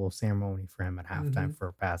whole little ceremony for him at halftime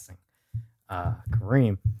for passing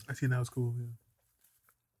Kareem. I seen that was cool. Yeah.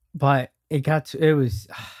 But I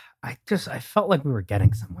felt like we were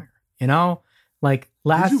getting somewhere, you know? Like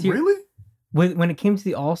last year. Really? When it came to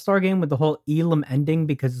the All-Star game with the whole Elam ending,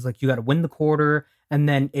 because it's like you got to win the quarter and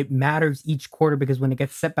then it matters each quarter because when it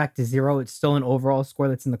gets set back to 0, it's still an overall score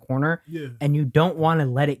that's in the corner. Yeah. And you don't want to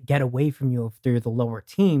let it get away from you if you're the lower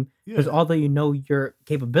team. Because although you know your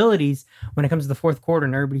capabilities, when it comes to the fourth quarter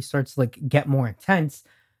and everybody starts to like get more intense,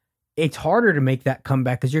 it's harder to make that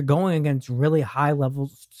comeback because you're going against really high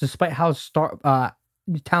levels, despite how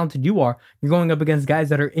talented you are, you're going up against guys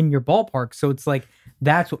that are in your ballpark. So it's like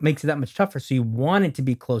that's what makes it that much tougher. So you want it to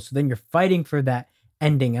be close. So then you're fighting for that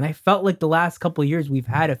ending. And I felt like the last couple of years we've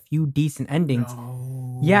had a few decent endings.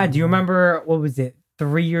 No. Yeah. Do you remember what was it?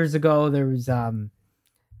 3 years ago there was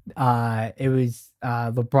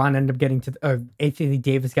LeBron ended up getting to Anthony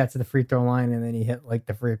Davis got to the free throw line and then he hit like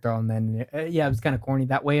the free throw and then it was kind of corny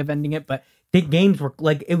that way of ending it, but the games were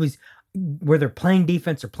like it was where they're playing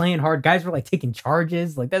defense or playing hard. Guys were like taking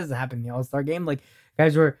charges. Like that doesn't happen in the All-Star game. Like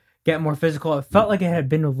guys were getting more physical. It felt like it had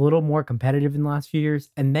been a little more competitive in the last few years.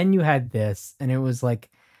 And then you had this, and it was like,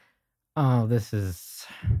 oh, this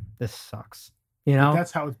sucks. You know, but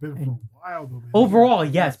that's how it's been for a while, though. Man. Overall,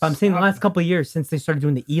 yes, but I'm saying the last couple of years since they started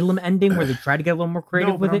doing the Elam ending, where they try to get a little more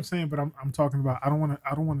creative with it. I'm saying, but I'm talking about. I don't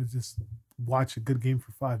want to just watch a good game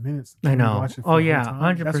for 5 minutes. I know. Watch it for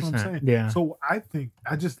 100%. That's what I'm saying. Yeah. So I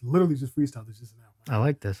just literally just freestyled this just now. I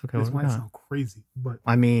like this. Okay, this might sound crazy, but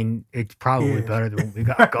I mean, it's probably better than what we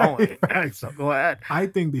got going. Right, so go ahead. I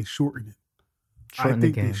think they shortened it.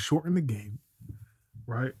 They shortened the game.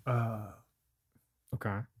 Right.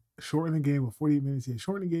 Okay. Shorten the game with 48 minutes. Yeah,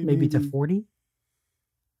 shorten the game maybe to 40.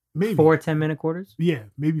 Maybe 4 10-minute quarters. Yeah,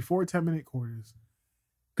 maybe 4 10-minute quarters.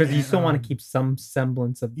 Because you still want to keep some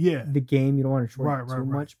semblance of the game. You don't want to shorten it too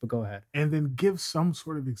much. But go ahead. And then give some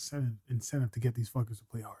sort of incentive to get these fuckers to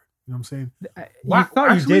play hard. You know what I'm saying? You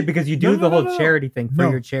thought you did because you do the whole charity thing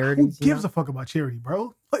for your charities. Who gives a fuck about charity,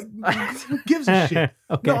 bro? Like, who gives a shit?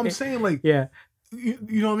 Okay. No, I'm saying like, you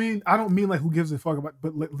know what I mean? I don't mean like who gives a fuck about,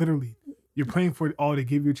 but literally. You're paying for it all. They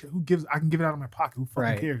give you who gives? I can give it out of my pocket. Who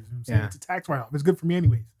fucking cares? You know what I'm saying? It's a tax write-off. It's good for me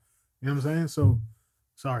anyways. You know what I'm saying? So,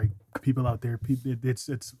 sorry, people out there.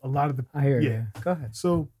 It's a lot of the. I hear you. Go ahead.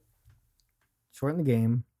 So, shorten the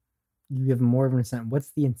game. You give them more of an incentive.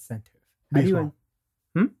 What's the incentive? Baseball.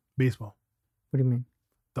 Baseball. What do you mean?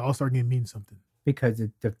 The All-Star game means something because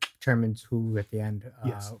it determines who at the end.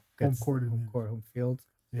 Yes. Gets home court, home field.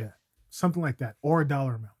 Yeah, something like that, or a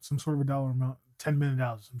dollar amount, some sort of a dollar amount, $10 million,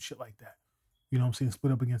 some shit like that. You know what I'm saying?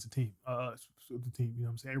 Split up against a team. You know what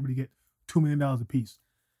I'm saying? Everybody get $2 million a piece.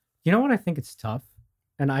 You know what I think it's tough?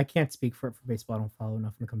 And I can't speak for baseball. I don't follow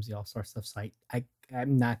enough when it comes to the All-Star stuff. So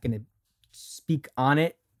I'm not going to speak on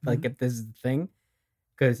it like if this is the thing.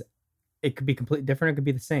 Because it could be completely different. It could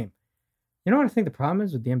be the same. You know what I think the problem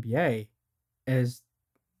is with the NBA is,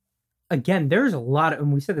 again, there's a lot of,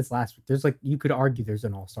 and we said this last week, there's like, you could argue there's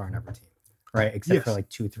an All-Star on every team. Right, except for like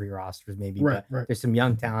 2-3 rosters, maybe. Right, but there's some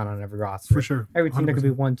young talent on every roster. For sure. Every team there could be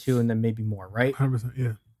 1, 2, and then maybe more, right? 100%,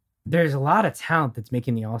 yeah. There's a lot of talent that's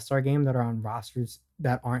making the All-Star game that are on rosters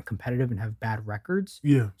that aren't competitive and have bad records.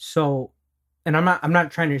 Yeah. So, and I'm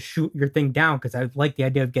not trying to shoot your thing down because I like the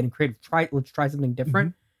idea of getting creative. Let's try something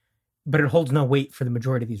different. But it holds no weight for the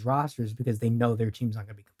majority of these rosters because they know their team's not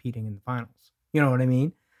going to be competing in the finals. You know what I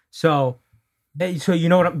mean? So you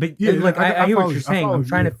know what I'm, but I hear what you're saying. I'm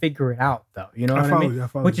trying to figure it out though. You know what I mean?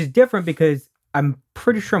 Which is different because I'm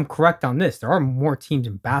pretty sure I'm correct on this. There are more teams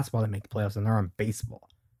in basketball that make the playoffs than there are in baseball.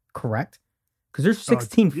 Correct? Because there's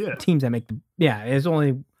 16 teams that make there's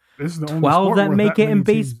only This is the 12 that make it in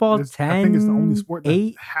baseball. 10, I think it's the only sport that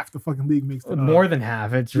 8, half the fucking league makes. More than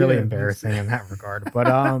half. It's really embarrassing in that regard. But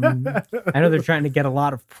I know they're trying to get a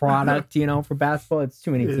lot of product, for basketball. It's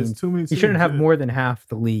too many teams. Too many teams. You shouldn't have more than half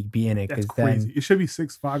the league be in it. That's crazy. Then, it should be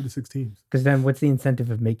 5 to 6 teams. Because then what's the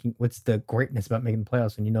incentive of what's the greatness about making the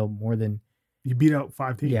playoffs when more than... You beat out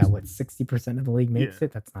 5 teams. Yeah, 60% of the league makes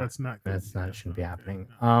it? That's not. It shouldn't be happening.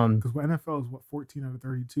 Because NFL is 14 out of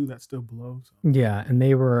 32. That's still below. So. Yeah, and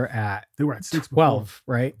they were at 6 12, before.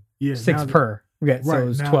 Right? Yeah, 6 per. Yeah, so it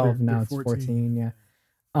was 12. Now it's 14. Yeah.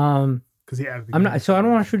 Because he added. I'm not. So I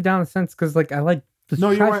don't want to shoot it down the sense because I like.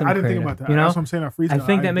 No, you're right. I didn't think about that. That's what I'm saying. I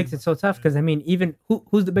think that makes it so tough because even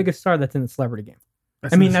who's the biggest star that's in the celebrity game?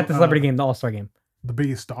 Not the celebrity game, the All-Star game. The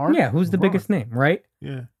biggest star? Yeah, who's the biggest name? Right?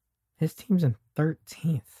 Yeah. His team's in 13th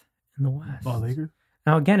in the West. Oh, Lakers?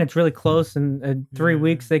 Now, again, it's really close. In 3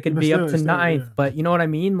 weeks, they could be up to 9th. But you know what I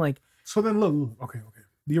mean? So then, look. Okay.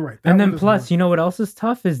 You're right. And then plus, you know what else is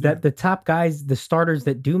tough? Is that the top guys, the starters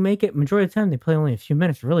that do make it, majority of the time, they play only a few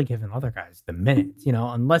minutes, really giving other guys the minutes.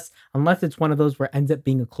 Unless it's one of those where it ends up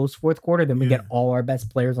being a close fourth quarter, then we get all our best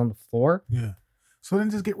players on the floor. Yeah. So then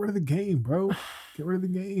just get rid of the game, bro. Get rid of the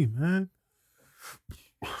game, man.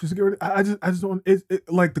 Just get rid of, I just don't.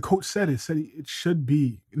 Like the coach said, it should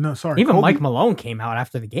be. No, sorry. Even Kobe, Mike Malone came out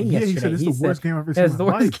after the game yesterday. He said it's the worst game I've ever seen. It's the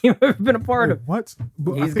worst game I've ever been a part of. What?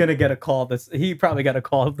 But he's gonna get a call. He probably got a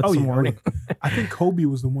call this morning. I think Kobe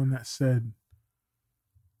was the one that said.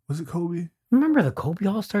 Was it Kobe? Remember the Kobe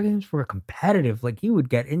All-Star games were competitive. Like he would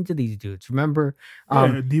get into these dudes. Remember,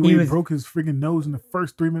 Yeah, he D-Wade was broke his freaking nose in the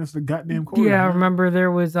first 3 minutes of the goddamn quarter. yeah. Man. Remember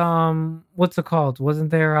there was what's it called?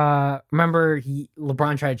 Wasn't there remember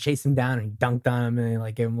LeBron tried to chase him down and he dunked on him and he,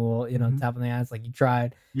 like gave him a little tap on the ass like he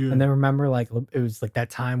tried. Yeah. And then remember like it was like that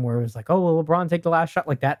time where it was like, oh, will LeBron take the last shot,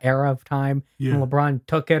 like that era of time. Yeah. And LeBron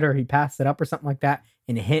took it or he passed it up or something like that.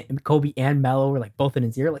 And it hit and Kobe and Melo were like both in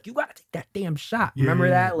his ear, like you gotta take that damn shot. Remember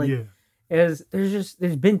that? Like there's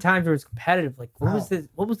been times where it's competitive. Like what was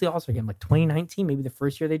the All-Star game? Like 2019, maybe the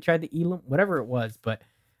first year they tried the Elam, whatever it was, but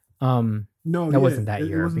no, that wasn't that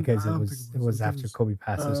year because it was after Kobe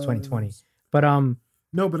passed. It was 2020. But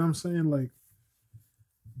no, but I'm saying like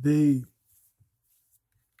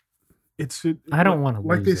it should. I don't want to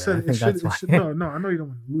like lose they it. said. It should. No, I know you don't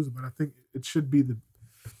want to lose it, but I think it should be the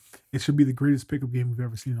greatest pickup game we've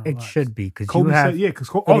ever seen in our lives. It should be because Kobe said, yeah, because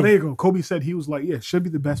there you go. Kobe said he was like, yeah, it should be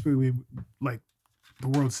the best pickup game like the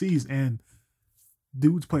world sees, and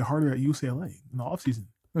dudes play harder at UCLA in the offseason.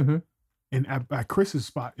 Mm-hmm. And at Chris's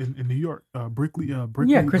spot in New York, Brickley. Yeah,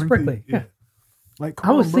 Chris Brickley. Yeah. Like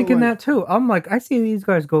I was thinking that too. I'm like, I see these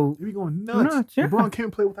guys go. You're going nuts. Yeah. LeBron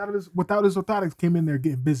can't play without his orthotics. Came in there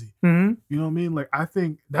getting busy. Mm-hmm. You know what I mean? Like I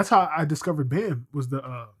think that's how I discovered Bam was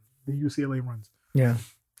the UCLA runs. Yeah.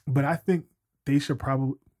 But I think they should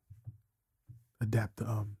probably adapt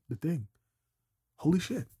the thing. Holy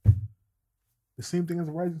shit! The same thing as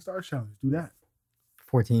the Rising Stars Challenge. Do that.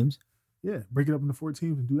 4 teams. Yeah, break it up into 4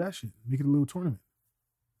 teams and do that shit. Make it a little tournament.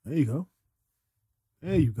 There you go.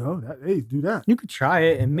 Do that. You could try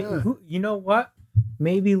it, and you know what?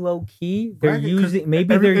 Maybe low key they're using.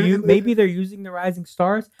 Maybe they're using the Rising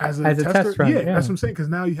Stars as a test run. Yeah, that's what I'm saying. Because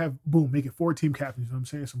now you have make it 4 team captains. You know what I'm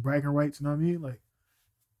saying? Some bragging rights. You know what I mean? Like,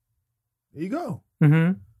 there you go.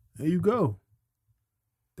 Mm-hmm. There you go.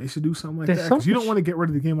 They should do something like that because you don't want to get rid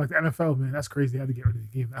of the game like the NFL, man. That's crazy. They had to get rid of the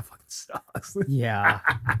game. That fucking sucks. Yeah.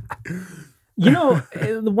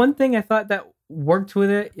 The one thing I thought that worked with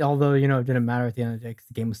it, although it didn't matter at the end of the day because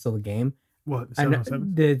the game was still a game. What?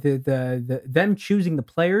 The them choosing the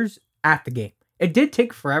players at the game. It did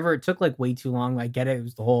take forever. It took like way too long. I get it. It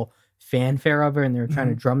was the whole fanfare of it, and they were trying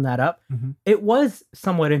to drum that up. Mm-hmm. It was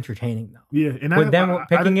somewhat entertaining though. Yeah, and with them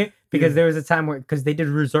picking it because there was a time where because they did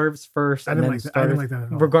reserves first. I didn't like that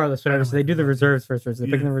at all. Regardless, whatever. So they do the reserves first. So they're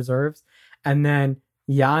picking the reserves, and then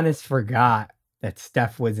Giannis forgot that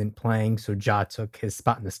Steph wasn't playing, so Ja took his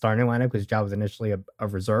spot in the starting lineup because Ja was initially a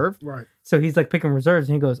reserve. Right. So he's like picking reserves,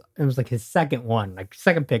 and he goes, it was like his second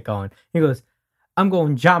pick going. He goes, I'm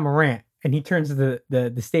going Ja Morant, and he turns to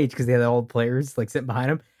the stage because they had the old players like sitting behind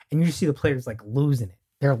him, and you see the players like losing it.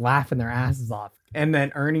 They're laughing their asses off, and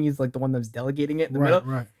then Ernie is like the one that was delegating it in the middle.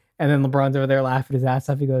 Right. And then LeBron's over there laughing his ass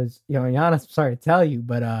off. He goes, Giannis, I'm sorry to tell you,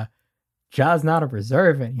 but Ja's not a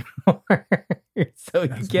reserve anymore. So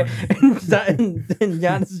you get and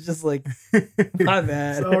Giannis is just like, my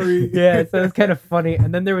bad. Sorry. Yeah, so it's kind of funny.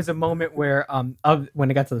 And then there was a moment where when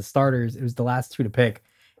it got to the starters, it was the last 2 to pick,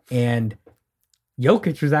 and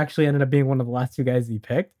Jokic was actually ended up being one of the last 2 guys he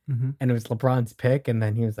picked, and it was LeBron's pick. And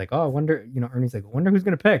then he was like, "Oh, I wonder," Ernie's like, "I wonder who's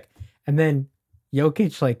gonna pick." And then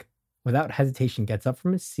Jokic, like without hesitation, gets up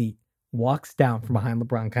from his seat, walks down from behind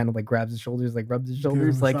LeBron, kind of like grabs his shoulders, like rubs his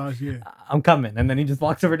shoulders, like I'm coming. And then he just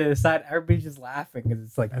walks over to the side. Everybody's just laughing because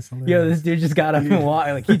it's like, this dude just got up and walked.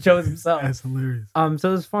 Like he chose himself. That's hilarious.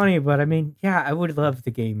 So it's funny, but I mean, yeah, I would love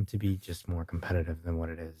the game to be just more competitive than what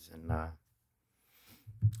it is.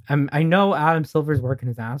 And I know Adam Silver's working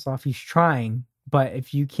his ass off. He's trying, but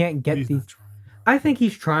if you can't get these, I think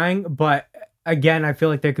he's trying. But again, I feel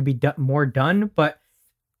like there could be more done. But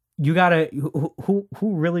you gotta who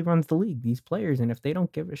really runs the league? These players, and if they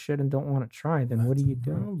don't give a shit and don't want to try, then what do you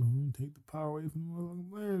do? Take the power away from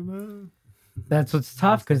the players, man. That's what's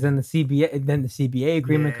tough because then the CBA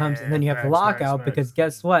agreement comes, and then you have the lockout because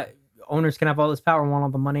guess what? Owners can have all this power, want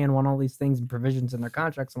all the money, and want all these things and provisions in their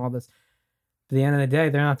contracts and all this. But at the end of the day,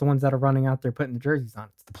 they're not the ones that are running out there putting the jerseys on.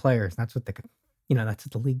 It's the players. That's what that's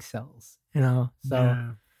what the league sells. So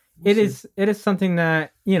it is something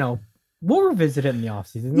that we'll revisit it in the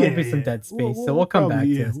offseason. There'll be some dead space, so we'll come back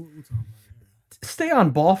to this. Stay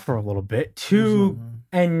on ball for a little bit,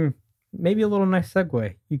 and maybe a little nice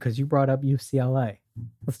segue because you brought up UCLA.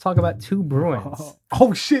 Let's talk about 2 Bruins.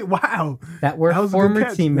 Oh shit! Wow, that were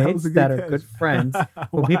former teammates that are good friends.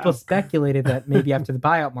 Well, people speculated that maybe after the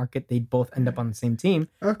buyout market, they'd both end up on the same team.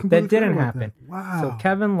 That didn't happen. Wow. So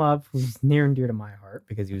Kevin Love, who's near and dear to my heart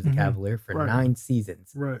because he was a Cavalier for 9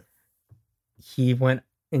 seasons. Right. He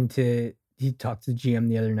talked to the GM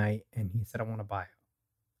the other night and he said, I want a buyout.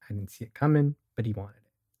 I didn't see it coming, but he wanted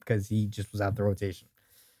it because he just was out the rotation.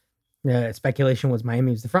 The speculation was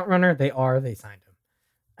Miami was the front runner. They signed him.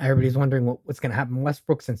 Everybody's wondering what's going to happen with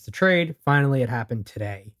Westbrook since the trade. Finally, it happened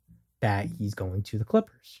today that he's going to the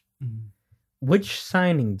Clippers. Mm-hmm. Which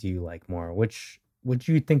signing do you like more? Which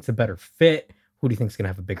do you think's a better fit? Who do you think's going to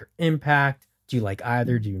have a bigger impact? Do you like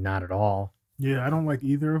either? Do you not at all? Yeah, I don't like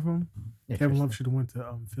either of them. Kevin Love should have went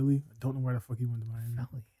to Philly. I don't know why the fuck he went to Miami.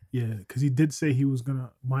 Philly. Yeah, because he did say he was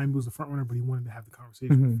gonna. Miami was the front runner, but he wanted to have the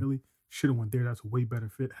conversation with Philly. Should have went there. That's a way better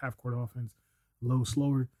fit. Half court offense, low,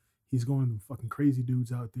 slower. He's going to them fucking crazy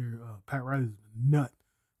dudes out there. Pat Riley's a nut.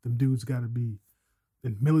 Them dudes got to be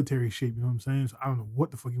in military shape. You know what I'm saying? So I don't know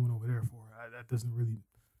what the fuck he went over there for. That doesn't really.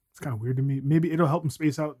 It's kind of weird to me. Maybe it'll help him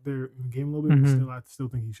space out their game a little bit. But I still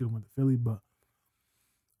think he should have went to Philly. But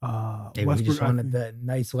maybe Westbrook, he just wanted the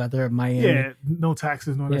nice weather of Miami. Yeah, no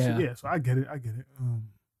taxes, no that shit. Yeah, so I get it.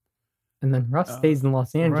 And then Russ stays in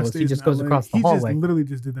Los Angeles. He just goes across the hallway. He literally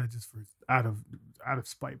just did that just for out of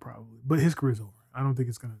spite, probably. But his career's over. I don't think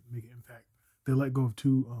it's gonna make an impact. They let go of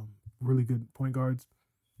two really good point guards.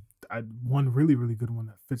 One really, really good one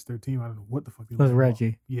that fits their team. I don't know what the fuck they was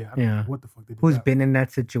Reggie. Yeah, I don't know what the fuck they did. Who's been in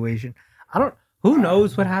that situation? Who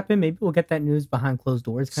knows what happened? Maybe we'll get that news behind closed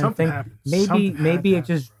doors kind of thing. Happened. Maybe it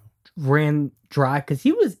just ran dry because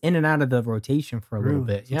he was in and out of the rotation for a little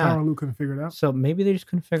bit. So Tyronn Lue couldn't figure it out. So maybe they just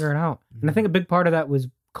couldn't figure it out. And I think a big part of that was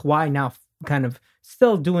Kawhi now kind of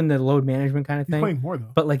still doing the load management kind of thing. He's playing more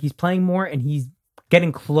though. But like he's playing more and he's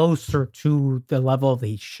getting closer to the level that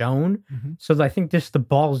he's shown. So I think just the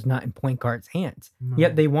ball's not in point guard's hands. No.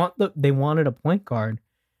 Yet they wanted a point guard.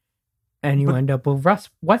 And you end up with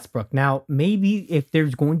Westbrook. Now, maybe if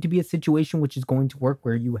there's going to be a situation which is going to work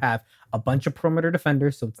where you have a bunch of perimeter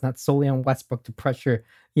defenders, so it's not solely on Westbrook to pressure,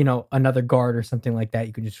 another guard or something like that.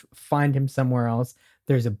 You can just find him somewhere else.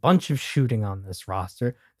 There's a bunch of shooting on this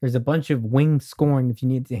roster. There's a bunch of wing scoring if you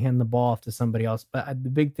need to hand the ball off to somebody else. But the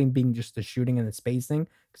big thing being just the shooting and the spacing,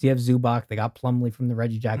 because you have Zubac, they got Plumlee from the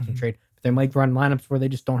Reggie Jackson trade. But they might run lineups where they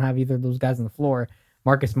just don't have either of those guys on the floor.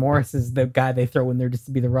 Marcus Morris is the guy they throw in there just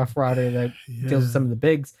to be the rough rider that deals with some of the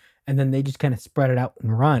bigs. And then they just kind of spread it out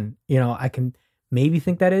and run. I can maybe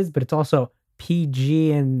think that is, but it's also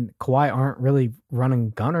PG and Kawhi aren't really running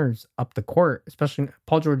gunners up the court, especially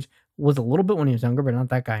Paul George was a little bit when he was younger, but not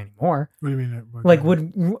that guy anymore. What do you mean? Like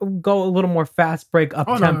would go a little more fast break up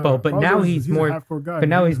tempo, but Paul now George he's more. Guy, but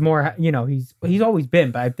now he's more. He's always been,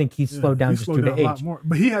 but I think he's slowed down just due to age. More.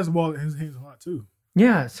 But he has the ball in his hands a lot too.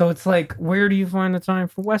 Yeah, so it's like, where do you find the time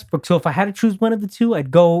for Westbrook? So if I had to choose one of the two, I'd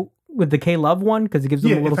go with the K-Love one because it gives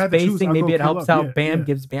him a little spacing. Maybe it helps out Bam,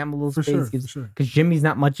 gives Bam a little space. Because Jimmy's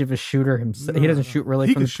not much of a shooter himself. He doesn't shoot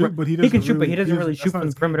really from the perimeter. But he doesn't really shoot from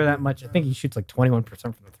the perimeter that much. I think he shoots like 21%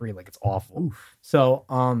 from the three. Like, it's awful. Oof. So,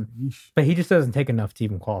 but he just doesn't take enough to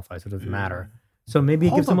even qualify, so it doesn't matter. So maybe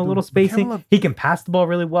it gives him a little spacing. He can pass the ball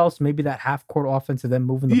really well, so maybe that half-court offense and then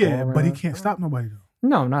moving the ball around. Yeah, but he can't stop nobody, though.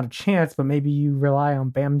 No, not a chance, but maybe you rely on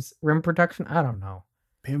Bam's rim protection. I don't know.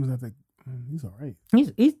 Bam's not that... He's all right.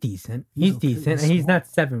 He's decent. He's okay. Decent. And he's not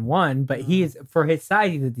 7'1", but he is, for his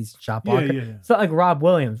size, he's a decent shot blocker. Yeah. It's not like Rob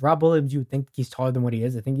Williams. Rob Williams, you would think he's taller than what he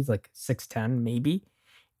is. I think he's like 6'10", maybe.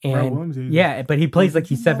 And Rob Williams, but he plays like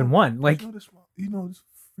he's 7'1". Like, this freaking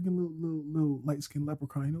little light-skinned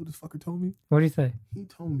leprechaun. You know what this fucker told me? What did he say? He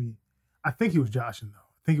told me... I think he was joshing, though.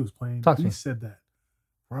 I think he was playing. He said that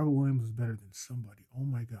Robert Williams was better than somebody. Oh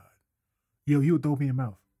my God. Yo, he would throw me in the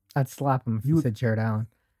mouth. I'd slap him if you said Jared Allen.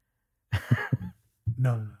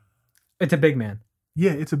 No. It's a big man.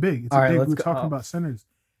 Yeah, it's a big. It's all a big. We're talking about centers.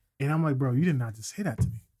 And I'm like, bro, you did not just say that to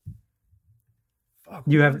me. Fuck.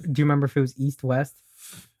 Do you remember if it was East, West?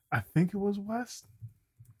 I think it was West.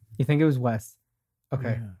 You think it was West?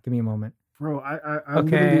 Okay. Yeah. Give me a moment. Bro, I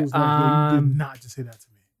literally was like, you did not just say that to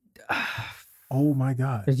me. Oh my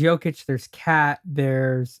God. There's Jokic, there's Cat,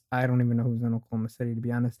 there's I don't even know who's in Oklahoma City, to be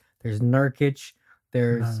honest. There's Nurkic,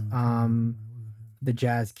 there's the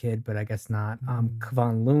Jazz kid, but I guess not.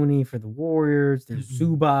 Kevon Looney for the Warriors, there's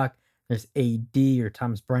Zubac, there's AD or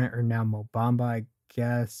Thomas Bryant or now Mo Bamba, I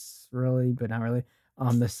guess, really, but not really.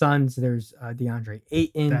 The Suns, there's DeAndre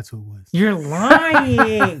Ayton. That's who it was. You're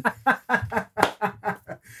lying.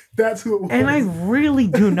 That's who it was. And I really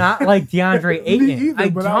do not like DeAndre Ayton. Either, I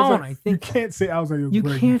don't. I think you can't say I was like you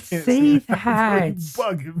can't say that.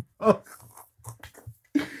 Bugging.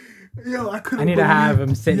 Yo, I need to have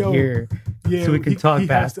him sit here so we can talk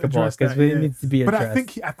basketball because it needs to be addressed.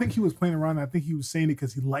 But I think he was playing around. I think he was saying it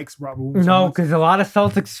because he likes Robert Williams. No, because a lot of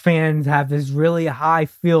Celtics fans have this really high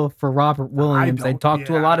feel for Robert Williams. I talk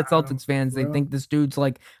to a lot of Celtics fans. They think this dude's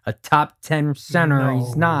like a top 10 center.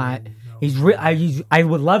 He's not. I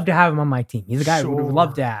would love to have him on my team. He's a guy I would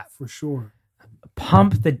love to have. For sure.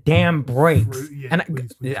 Pump the damn brakes.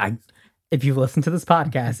 if you've listened to this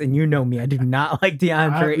podcast and you know me, I do not like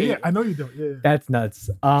DeAndre. I know you don't. Yeah. That's nuts.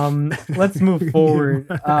 Let's move forward.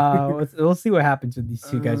 We'll see what happens with these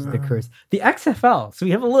two guys with the curse. The XFL. So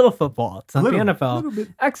we have a little football. It's not the NFL.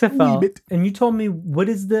 XFL. And you told me what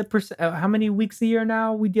is the percent? How many weeks a year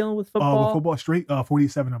now we dealing with football? With football straight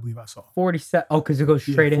 47, I believe I saw. 47. Oh, because it goes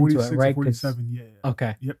straight into it, right? 47. Yeah.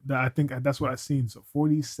 Okay. Yep. I think that's what I've seen. So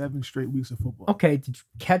 47 straight weeks of football. Okay. Did you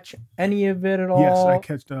catch any of it at all? Yes, I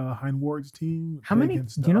catched Hein Ward's team. How many?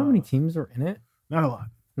 Do you know how many teams are in it? Not a lot.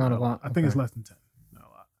 Not a lot. I think it's less than 10. Not a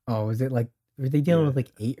lot. Oh, is it like? Are they dealing with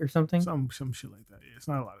like 8 or something? Some shit like that. Yeah, it's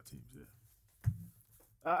not a lot of teams.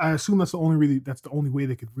 Yeah. I assume that's the only way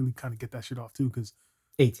they could really kind of get that shit off too, because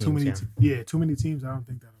 8 teams. Too many teams. I don't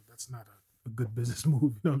think that's not a good business move.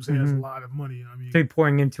 You know what I'm saying? That's a lot of money. I mean, they're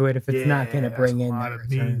pouring into it if it's not going to bring in a lot that of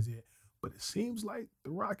means. Yeah. But it seems like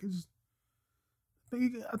the Rock is. I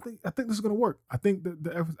think this is gonna work. I think the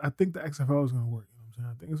XFL is gonna work. You know what I'm saying?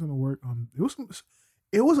 I think it's gonna work.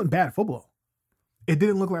 It wasn't bad football. It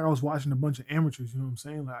didn't look like I was watching a bunch of amateurs. You know what I'm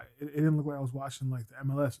saying? Like it didn't look like I was watching like the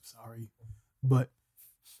MLS. Sorry, but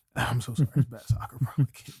I'm so sorry. It's bad soccer. Probably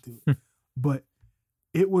can't do it. But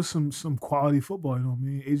it was some quality football. You know what I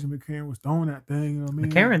mean? Adrian McCarron was throwing that thing. You know what I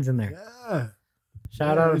mean? McCarron's in there. Yeah.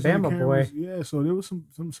 Shout out to Bama boy. So there was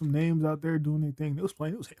some names out there doing their thing. They was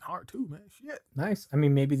playing. It was hitting hard too, man. Shit. Nice. I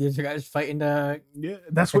mean, maybe these are guys fighting to. Yeah,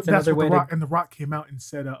 that's what the Rock and the Rock came out and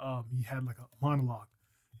said. He had like a monologue.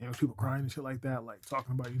 You know, people crying and shit like that, like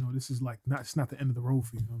talking about, this is like it's not the end of the road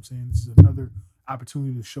for you. You know what I'm saying? This is another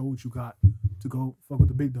opportunity to show what you got to go fuck with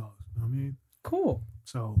the big dogs. You know what I mean? Cool.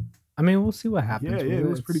 So. I mean, we'll see what happens. Yeah, it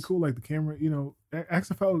was pretty cool. Like the camera,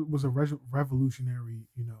 XFL was a revolutionary,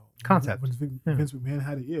 concept. When Vince McMahon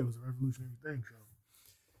had it, it was a revolutionary thing. So,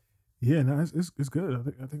 yeah, no, it's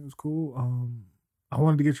good. I think it was cool. I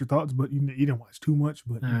wanted to get your thoughts, but you didn't watch too much.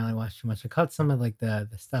 But I didn't really watch too much. I caught some of like the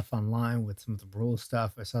stuff online with some of the rule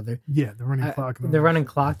stuff. I saw the running clock. The running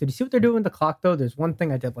clock. Did you see what they're doing with the clock though? There's one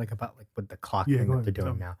thing I did like about like with the clock thing that they're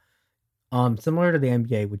doing now. Similar to the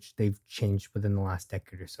NBA, which they've changed within the last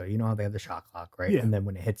decade or so. You know how they have the shot clock, right? Yeah. And then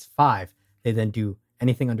when it hits 5, they then do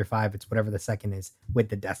anything under 5. It's whatever the second is with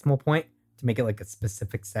the decimal point to make it like a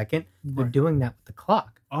specific second. Right. They're doing that with the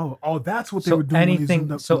clock. Oh, that's what they were doing.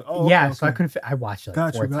 Anything. So I couldn't. I watched it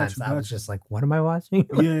like 4 times. I was just like, what am I watching?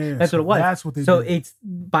 Yeah, that's what it was. That's what they. So it's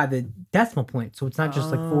by the decimal point. So it's not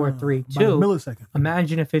just like 4, 3, 2. Millisecond.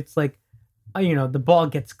 Imagine if it's like. The ball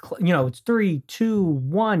gets, it's 3, 2,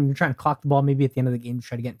 1. You're trying to clock the ball maybe at the end of the game to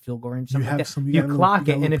try to get field goal range. You clock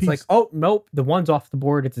it, and it's like, oh, nope, the 1's off the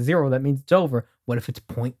board. It's a 0. That means it's over. What if it's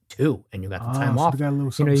 0.2 and you got the time off?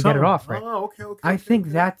 You get it off, right? Oh, okay. I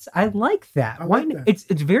think I like that. Why not? It's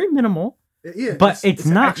very minimal. Yeah, but it's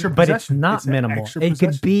not. But it's not it's minimal. It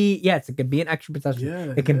could be. Yes, it could be an extra possession.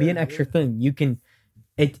 Yeah, it can be an extra thing. You can.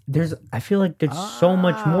 I feel like there's so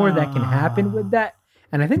much more that can happen with that.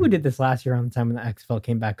 And I think we did this last year around the time when the XFL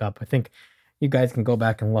came back up. I think you guys can go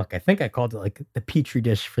back and look. I think I called it like the petri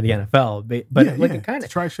dish for the NFL, but it kind of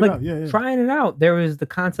try shit out. Yeah, trying it out. There was the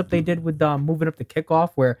concept they did with moving up the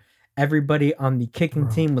kickoff, where everybody on the kicking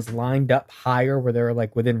team was lined up higher, where they were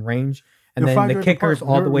like within range, and then the kickers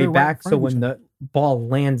all the way back. So when the ball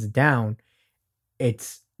lands down,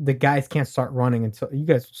 the guys can't start running until you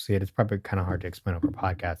guys will see it. It's probably kind of hard to explain over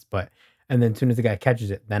podcasts, and then as soon as the guy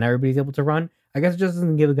catches it, then everybody's able to run. I guess it just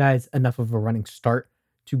doesn't give the guys enough of a running start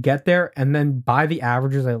to get there. And then by the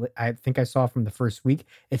averages, I think I saw from the first week,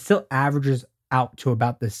 it still averages out to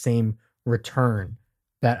about the same return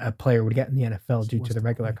that a player would get in the NFL due to the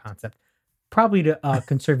regular concept. Probably to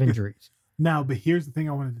conserve injuries. Now, but here's the thing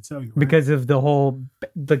I wanted to tell you. Right? Because of the whole,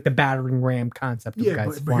 like the battering ram concept of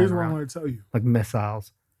guys but here's what I want to tell you. Like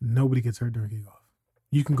missiles. Nobody gets hurt during kickoff.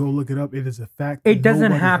 You can go look it up. It is a fact. It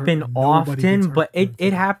doesn't happen often, but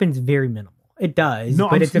it happens very minimal. It does,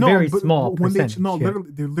 but it's a very small percentage.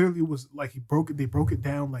 Literally was like they broke it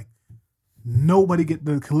down like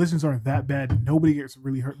the collisions aren't that bad. Nobody gets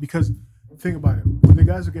really hurt because think about it. When the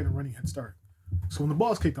guys are getting a running head start, so when the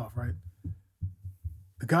ball's kicked off, right?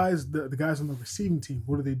 The guys on the receiving team,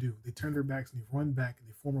 what do? They turn their backs and they run back and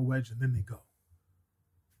they form a wedge and then they go.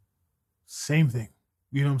 Same thing.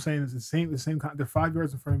 You know what I'm saying? It's the same. They're 5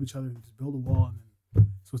 yards in front of each other. They just build a wall and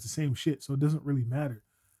then so it's the same shit. So it doesn't really matter.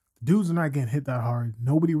 Dudes are not getting hit that hard.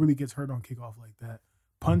 Nobody really gets hurt on kickoff like that.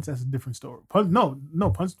 Punts, that's a different story. Punts,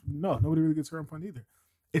 nobody really gets hurt on punt either.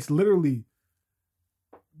 It's literally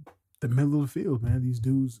the middle of the field, man. These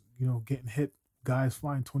dudes, getting hit, guys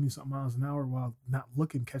flying 20-something miles an hour while not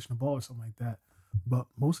looking, catching the ball or something like that. But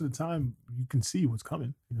most of the time, you can see what's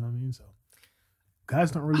coming. You know what I mean? So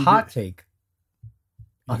guys don't really take.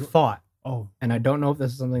 A thought. Oh. And I don't know if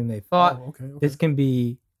this is something they thought. Okay. This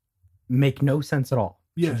can make no sense at all.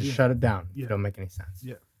 Yeah. Just shut it down. Yeah. It don't make any sense.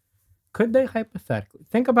 Yeah. Could they hypothetically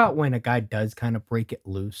think about when a guy does kind of break it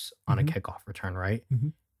loose on a kickoff return, right?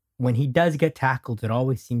 When he does get tackled, it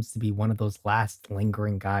always seems to be one of those last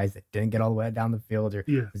lingering guys that didn't get all the way down the field or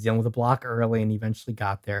was dealing with a block early and eventually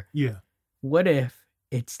got there. Yeah. What if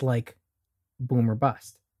it's like boom or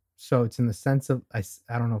bust? So it's in the sense of, I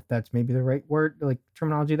don't know if that's maybe the right word, like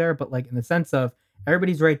terminology there, but like in the sense of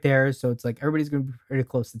everybody's right there. So it's like everybody's going to be pretty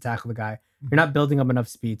close to tackle the guy. You're not building up enough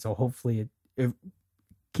speed. So hopefully it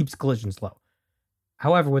keeps collisions low.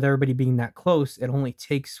 However, with everybody being that close, it only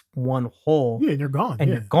takes one hole. Yeah, and you're gone. And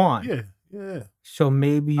you're gone. Yeah, yeah. So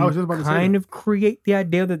maybe you kind of create the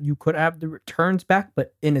idea that you could have the returns back,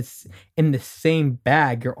 but in the same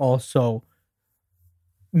bag, you're also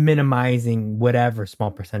minimizing whatever small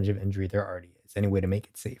percentage of injury there already is. Any way to make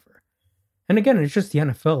it safer. And again, it's just the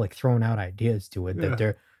NFL like throwing out ideas to it that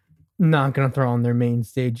they're not going to throw on their main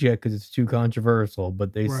stage yet because it's too controversial,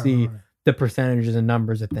 but they see the percentages and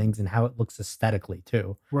numbers of things and how it looks aesthetically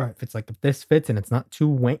too. Right. If it's like, if this fits and it's not too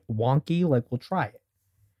wonky, like we'll try it.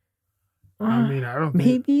 I mean, I don't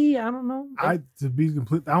maybe, I don't know. To be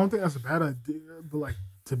complete, I don't think that's a bad idea, but like,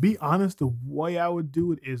 to be honest, the way I would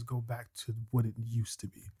do it is go back to what it used to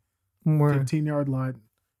be. 15-yard line.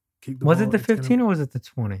 Kick the was ball, it the 15 or was it the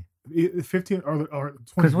 20? 15 or 20.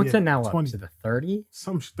 Because what's it now 20. Up to the 30?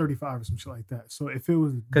 Some 35 or some shit like that. So if it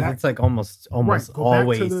was, because it's like almost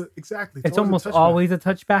always exactly. It's almost always a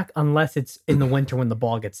touchback unless it's in the winter when the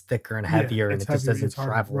ball gets thicker and heavier and it just doesn't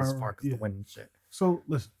travel as far because the wind and shit. So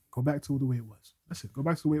listen, go back to the way it was. Listen, go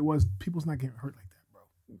back to the way it was. People's not getting hurt like that, bro.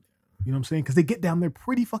 You know what I'm saying? Because they get down there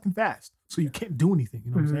pretty fucking fast, so you can't do anything.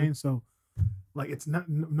 You know what I'm saying? So like, it's not,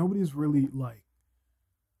 nobody's really like.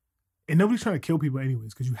 And nobody's trying to kill people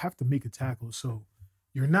anyways, because you have to make a tackle. So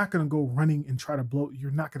you're not going to go running and try to blow.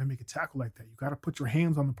 You're not going to make a tackle like that. You got to put your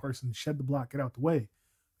hands on the person, shed the block, get out the way.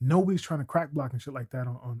 Nobody's trying to crack block and shit like that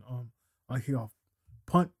on kickoff.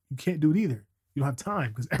 Punt, you can't do it either. You don't have time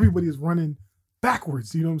because everybody is running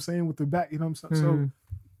backwards. You know what I'm saying? With their back, you know what I'm saying?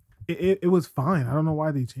 So it was fine. I don't know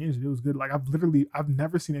why they changed it. It was good. Like I've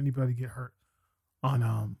never seen anybody get hurt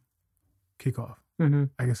on kickoff.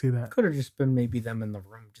 I can say that. Could have just been maybe them in the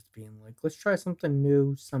room just being like, let's try something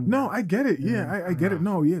new. No, I get it. Yeah, I get it.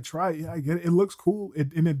 No, yeah, try it. Yeah, I get it. It looks cool.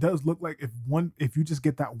 And it does look like if you just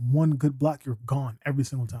get that one good block, you're gone every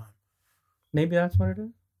single time. Maybe that's what it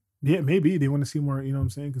is. Yeah, maybe they want to see more, you know what I'm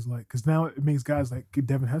saying? Because now it makes guys like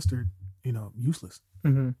Devin Hester, useless,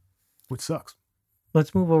 which sucks.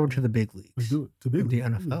 Let's move over to the big leagues. Let's do it. To big leagues. The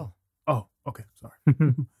NFL. NFL. Oh, okay. Sorry.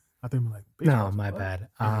 I think we're like, no, my bad.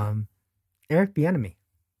 Eric Bieniemy.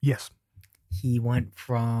 Yes. He went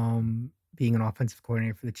from being an offensive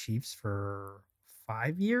coordinator for the Chiefs for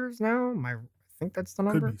 5 years now. I think that's the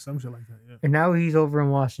number. Could be some shit like that, yeah. And now he's over in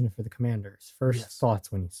Washington for the Commanders. First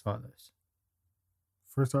thoughts when you saw this?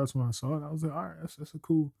 First thoughts when I saw it, I was like, all right,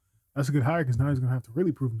 that's a good hire because now he's gonna have to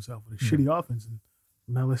really prove himself with a shitty offense. And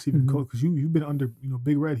now let's see if he coach, because you've been under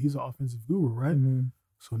Big Red. He's an offensive guru, right?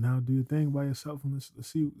 So now do your thing by yourself and let's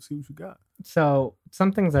see what you got. So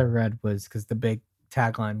some things I read was because the big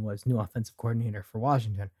tagline was new offensive coordinator for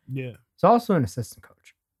Washington. Yeah. It's also an assistant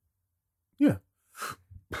coach. Yeah.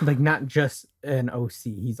 Like not just an OC.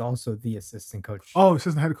 He's also the assistant coach. Oh,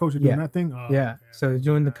 assistant head coach doing that thing? Oh, yeah. Okay. So he's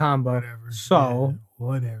doing the combo. Whatever. So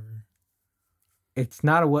whatever. It's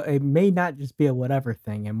not it may not just be a whatever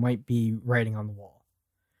thing. It might be writing on the wall.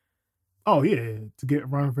 Oh, yeah. To get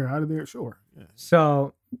Ron Rivera out of there, sure. Yeah.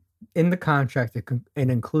 So in the contract, it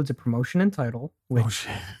includes a promotion and title. Which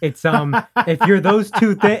it's if you're those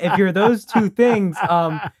two things,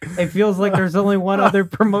 it feels like there's only one other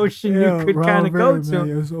promotion you could kind of go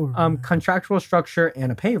to. Contractual structure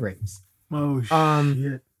and a pay raise. Oh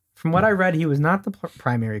shit. From what I read, he was not the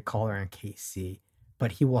primary caller in KC,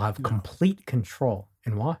 but he will have complete control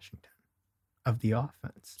in Washington of the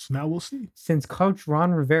offense. So now we'll see. Since Coach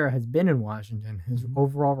Ron Rivera has been in Washington, his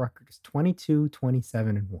overall record is 22,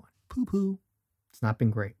 27, and 1. Poo-poo. It's not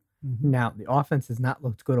been great. Now, the offense has not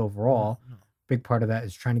looked good overall. No. Big part of that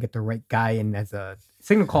is trying to get the right guy in as a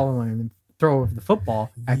signal caller and throw over the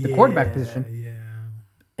football at the quarterback position. Yeah.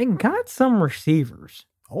 And got some receivers.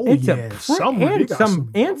 Oh, it's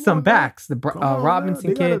some backs. The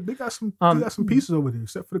Robinson kid. They got some pieces over there,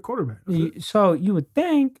 except for the quarterback. So you would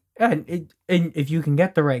think, and if you can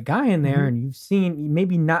get the right guy in there, and you've seen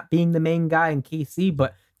maybe not being the main guy in KC,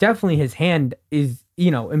 but definitely his hand is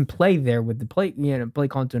in play there with the play play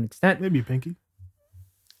calling to an extent. Maybe Pinky.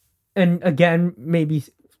 And again, maybe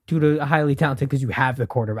due to highly talented because you have the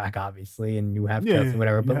quarterback obviously, and you have Kelsey,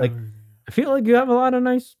 whatever. But like, I feel like you have a lot of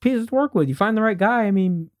nice pieces to work with. You find the right guy. I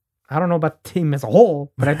mean, I don't know about the team as a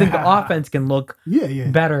whole, but I think the offense can look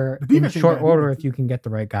better in short order if you can get the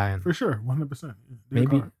right guy in. For sure, 100%.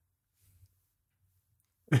 Maybe.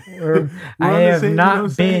 I have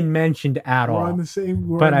not been mentioned at all.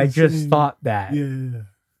 But I just thought that. Yeah.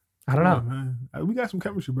 I don't know. Man. We got some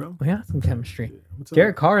chemistry, bro. We got some chemistry. Yeah,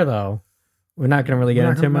 Derek Carr, though, we're not going to really get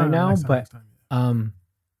into him right now, but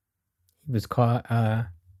he was caught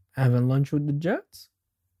having lunch with the Jets.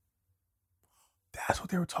 That's what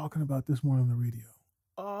they were talking about this morning on the radio.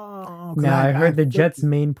 Oh, now I heard the Jets'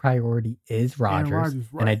 main priority is Rodgers,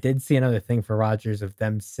 and I did see another thing for Rodgers of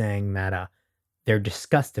them saying that they're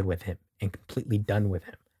disgusted with him and completely done with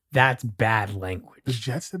him. That's bad language. The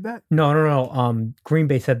Jets said that? No. Green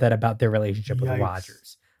Bay said that about their relationship with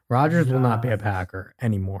Rodgers. Rodgers will not be a Packer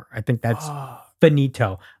anymore. I think that's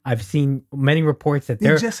finito. I've seen many reports that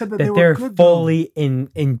they're fully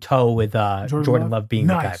in tow with Jordan Love being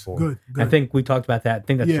the guy for. Good. I think we talked about that. I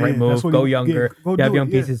think that's the right move. Go younger. You have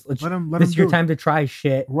young pieces. This is your time to try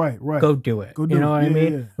shit. Right. Go do it. You know what I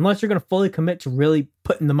mean? Yeah. Unless you're going to fully commit to really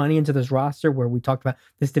putting the money into this roster where we talked about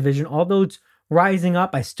this division, all those rising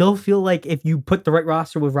up, I still feel like if you put the right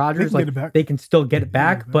roster with Rodgers, they can still get it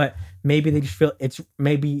back. But maybe they just feel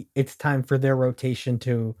it's time for their rotation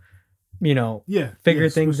to, figure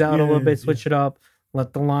things out a little bit, switch it up,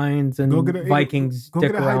 let the Lions and Vikings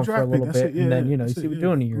stick around for a little bit, and then you see what we're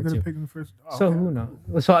doing in a year or two. So who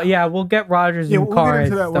knows? So we'll get Rodgers and Carr as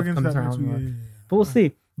stuff comes around. But we'll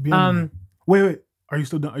see. Wait. Are you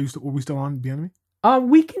still done? Are we still on the enemy?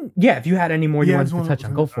 We can, if you had any more you wanted to touch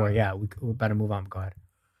on, go for it. We better move on. Go ahead.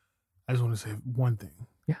 I just want to say one thing.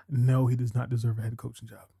 Yeah. No, he does not deserve a head coaching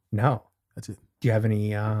job. No. That's it. Do you have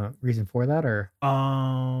any reason for that, or?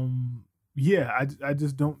 Yeah, I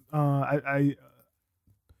just don't. I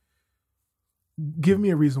give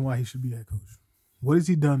me a reason why he should be a head coach. What has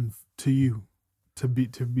he done to you to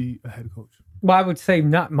be a head coach? Well, I would say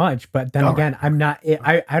not much, but then again, I'm not.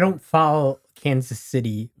 I don't follow Kansas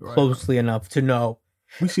City closely enough to know.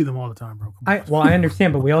 We see them all the time, bro. I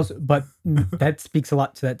understand, but that speaks a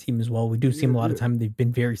lot to that team as well. We do see them a lot of time. They've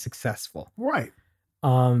been very successful, right?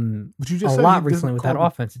 But you just a lot recently with that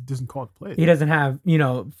offense. He doesn't call the play. He doesn't have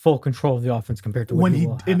full control of the offense compared to when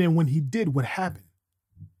he did, what happened?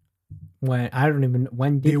 When I don't even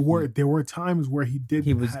when did there were times where he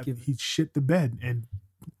shit the bed and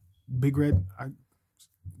Big Red.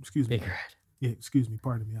 Excuse me. Big Red. Yeah, excuse me.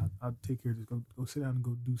 Pardon me. I'll take care of this. Go sit down and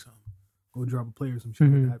go do something. Go drop a play or some shit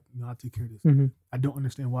like that. I'll take care of this. Mm-hmm. I don't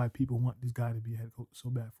understand why people want this guy to be a head coach so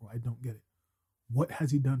bad for. I don't get it. What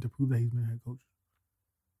has he done to prove that he's been a head coach?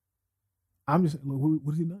 I'm just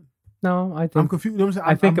what has he done? No, I think I'm confused. You know what I'm saying?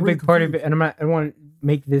 I think a big part of it, and I don't want to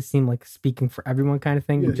make this seem like speaking for everyone kind of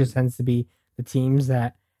thing. It just tends to be the teams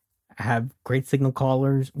that have great signal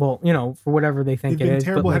callers. Well, for whatever they think it is. They've been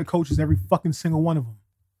terrible head coaches, every fucking single one of them.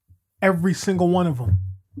 Every single one of them.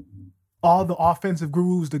 All the offensive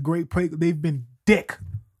gurus, the great play, they've been dick.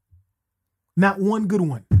 Not one good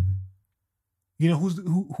one. You know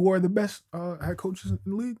who are the best head coaches in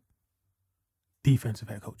the league? Defensive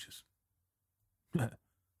head coaches.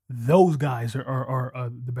 Those guys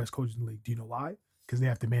are the best coaches in the league. Do you know why? Because they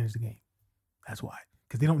have to manage the game. That's why.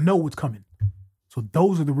 Because they don't know what's coming. So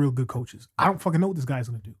those are the real good coaches. I don't fucking know what this guy's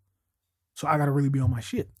going to do. So I got to really be on my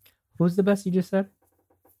shit. Who's the best you just said?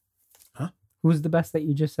 Huh? Who's the best that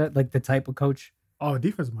you just said? Like the type of coach? Oh,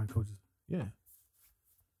 defensive mind coaches. Yeah.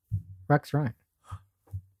 Rex Ryan.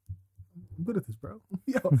 I'm good at this, bro.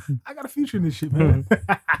 Yo, I got a future in this shit, man.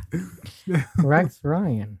 Rex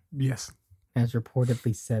Ryan. Yes. Has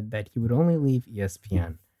reportedly said that he would only leave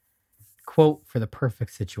ESPN, quote, for the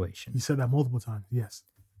perfect situation. He said that multiple times, yes.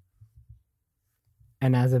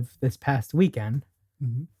 And as of this past weekend,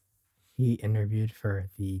 he interviewed for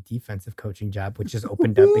the defensive coaching job, which just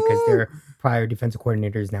opened up because their prior defensive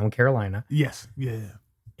coordinator is now in Carolina. Yes, yeah.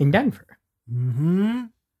 In Denver. Mm-hmm.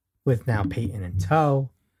 With now Peyton in tow.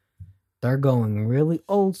 They're going really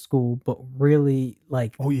old school, but really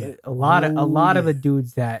like a lot of the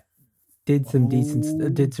dudes that did some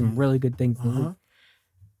did some really good things in the league.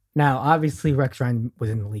 Now, obviously, Rex Ryan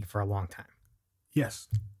was in the league for a long time. Yes.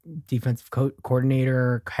 Defensive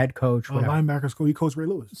coordinator, head coach, whatever. Linebackers coach. He coached Ray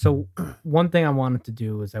Lewis. So one thing I wanted to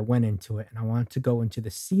do is I went into it and I wanted to go into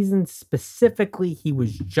the season specifically. He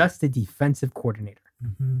was just a defensive coordinator,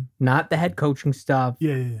 not the head coaching stuff.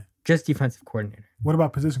 Yeah. Just defensive coordinator. What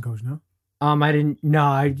about position coach? No. I didn't.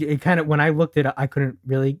 No, it kind of when I looked at it, I couldn't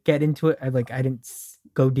really get into it. I didn't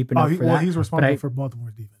go deep enough for that. He's responsible for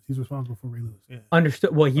Baltimore's defense. He's responsible for Ray Lewis. Yeah.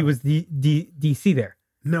 Understood. Well, he was the DC there.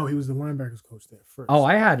 No, he was the linebackers coach there first. Oh,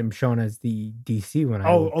 I had him shown as the DC when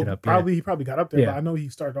I looked it up. Probably he probably got up there, but I know he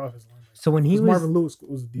started off as linebacker. So when he was Marvin Lewis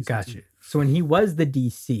was the DC. Gotcha. Too. So when he was the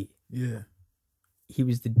DC, he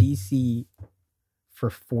was the DC for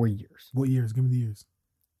 4 years. What years? Give me the years.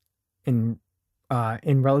 In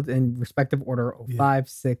respective order, 5,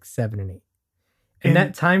 6, 7, and 8. In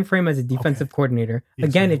that time frame as a defensive coordinator,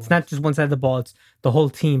 again, it's not just one side of the ball; it's the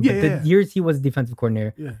whole team. But the years he was defensive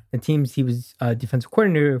coordinator, the teams he was defensive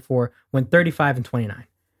coordinator for went 35 and 29.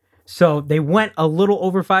 So they went a little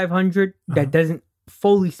over 500. That doesn't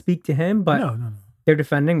fully speak to him, but no. They're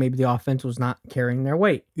defending. Maybe the offense was not carrying their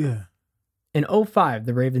weight. Yeah. In 05,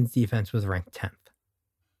 the Ravens defense was ranked 10th.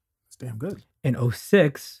 That's damn good. In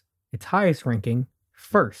 06, its highest ranking,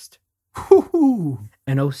 1st.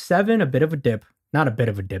 In 07, a bit of a dip. Not a bit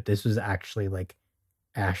of a dip. This was actually like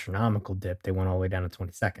astronomical dip. They went all the way down to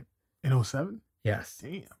 22nd. In 07? Yes.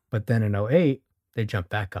 Damn. But then in 08, they jumped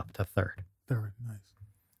back up to 3rd. Nice.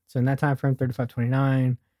 So in that time frame,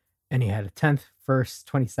 35-29, and he had a 10th, 1st,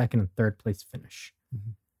 22nd, and 3rd place finish.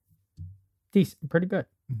 Mm-hmm. Decent, pretty good.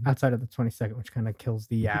 Mm-hmm. Outside of the 22nd, which kind of kills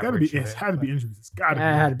the average. It's had to be injuries. It's got to be. It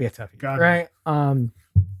had to be a toughie, right?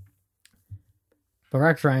 But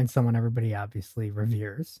Rex Ryan's someone everybody obviously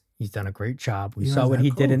reveres. He's done a great job. We saw what he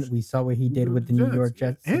did with the New York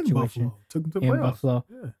Jets situation. Buffalo. Took him to playoffs. Buffalo.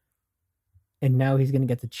 Yeah. And now he's going to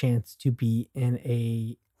get the chance to be in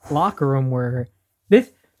a locker room where you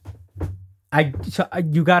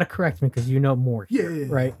got to correct me because you know more here,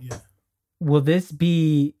 right? Yeah. Will this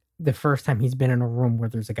be the first time he's been in a room where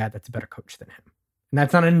there's a guy that's a better coach than him? And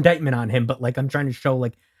that's not an indictment on him, but like I'm trying to show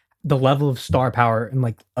like the level of star power and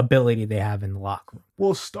like ability they have in the locker room.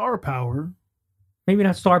 Well, star power. Maybe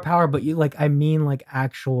not star power, but you like, I mean like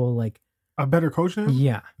actual like. A better coach than him?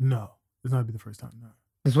 Yeah. No. This not be the first time. No.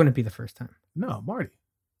 This wouldn't be the first time. No, Marty.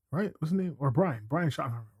 Right? What's his name? Or Brian. Brian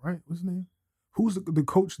Schottenheimer, right? What's his name? Who's the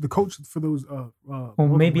coach? The coach for those well,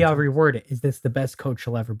 maybe I'll reword it. Is this the best coach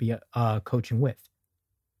he'll ever be coaching with?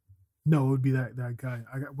 No, it would be that guy.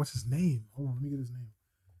 What's his name? Hold on, let me get his name.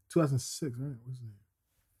 2006, right? What's his name?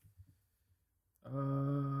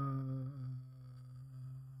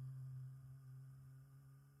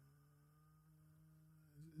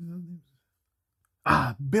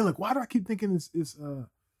 Billick. Why do I keep thinking it's Brian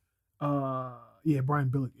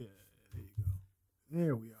Billick. Yeah, there you go.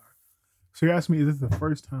 There we are. So you're asking me, is this the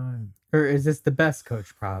first time, or is this the best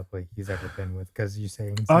coach probably he's ever been with? Because you're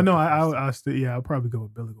saying, no, I'll probably go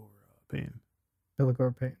with Billick over Payne. Billick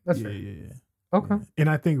over Payne. That's fair. Yeah. Okay. Yeah. And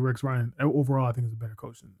I think Rex Ryan overall, I think is a better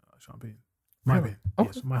coach than Sean Payne. My opinion.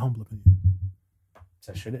 Okay. Yes, my humble opinion.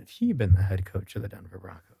 So should have he been the head coach of the Denver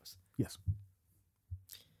Broncos? Yes.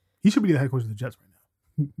 He should be the head coach of the Jets right now.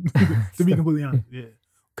 To be completely honest, yeah.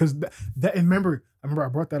 Because that and remember I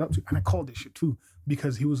brought that up too, and I called this shit too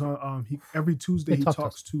because he was on every Tuesday he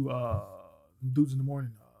talks to dudes in the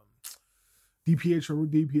morning, DiPietro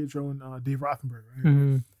and Dave Rothenberg, right?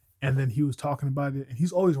 Mm-hmm. And then he was talking about it, and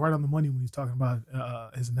he's always right on the money when he's talking about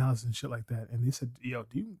his analysis and shit like that. And they said, "Yo,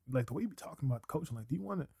 do you like the way you be talking about the coaching? Like, do you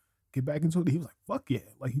want to get back into it?" He was like, "Fuck yeah!"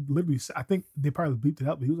 Like he literally, I think they probably bleeped it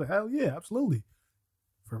out, but he was like, "Hell yeah, absolutely."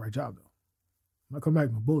 For the right job though. I'm not coming back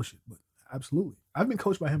with my bullshit, but absolutely, I've been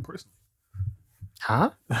coached by him personally.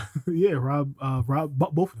 Huh? Yeah, Rob,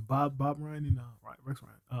 both of them, Bob Ryan and Rex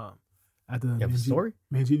Ryan, at the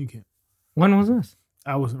Mangini camp. When was this?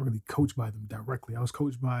 I wasn't really coached by them directly. I was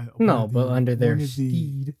coached by but under their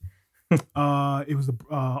steed. It was the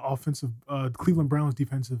offensive Cleveland Browns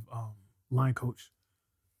defensive line coach,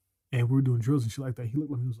 and we were doing drills and shit like that. He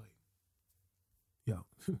looked at me, he was like, "Yo,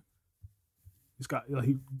 this guy."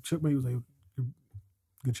 He shook me. He was like,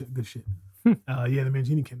 "Good shit." The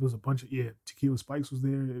Mangini camp. There was a bunch of Tequila Spikes was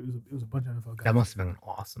there. It was a bunch of NFL guys. That must have been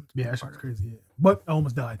awesome. Yeah, that shit was crazy. Yeah, but I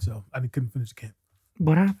almost died, so I couldn't finish the camp.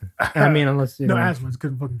 What happened? I mean, unless you asthma, I just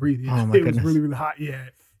couldn't fucking breathe. Yeah. Oh my goodness. Was really, really hot. Yeah,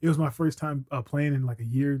 it was my first time playing in like a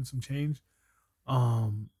year and some change.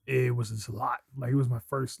 It was just a lot. Like it was my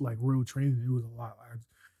first like real training. It was a lot.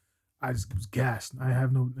 I just was gassed. I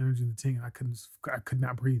have no energy in the tank. I could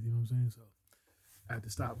not breathe. You know what I'm saying? So I had to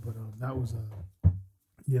stop. But that was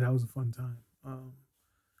a fun time.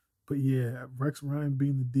 But yeah, Rex Ryan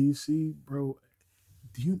being the DC, bro.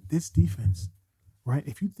 This defense, right?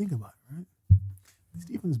 If you think about it, right? This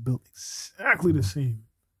defense is built exactly the same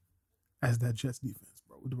as that Jets defense,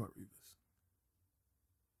 bro, with Darrelle Revis.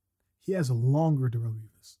 He has a longer Darrelle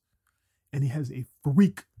Revis. And he has a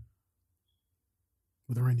freak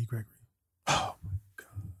with Randy Gregory. Oh, my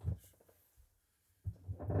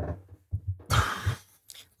gosh.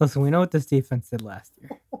 Listen, we know what this defense did last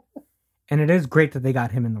year. And it is great that they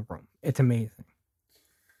got him in the room. It's amazing.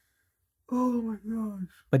 Oh my gosh.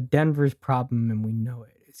 But Denver's problem, and we know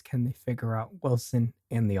it, is can they figure out Wilson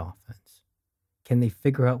and the offense? Can they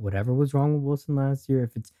figure out whatever was wrong with Wilson last year?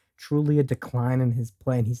 If it's truly a decline in his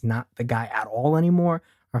play and he's not the guy at all anymore,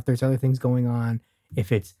 or if there's other things going on,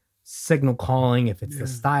 if it's signal calling, if it's the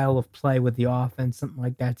style of play with the offense, something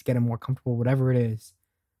like that to get him more comfortable, whatever it is,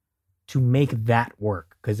 to make that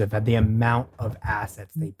work because of the amount of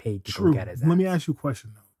assets they paid to go get his assets. Let me ask you a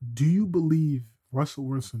question though. Do you believe Russell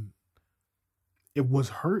Wilson, it was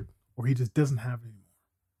hurt or he just doesn't have it anymore?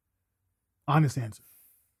 Honest answer.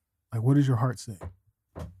 Like, what does your heart say?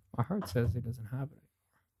 My heart says he doesn't have it.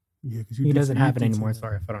 Yeah, because he doesn't have it anymore.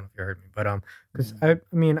 Sorry if I don't know if you heard me, but because I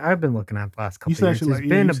mean, I've been looking at the last couple of years. It's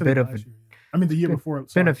been a bit of a. I mean, the year before.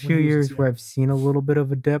 It's been a few years where I've seen a little bit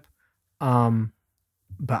of a dip,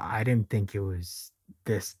 but I didn't think it was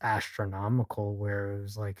this astronomical where it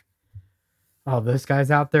was like, oh, this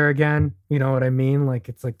guy's out there again. You know what I mean? Like,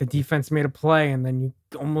 it's like the defense made a play and then you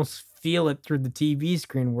almost feel it through the TV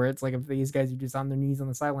screen where it's like if these guys are just on their knees on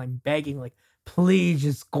the sideline begging, like, please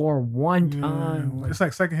just score one time. It's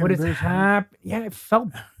like second. What is happening? Yeah, it felt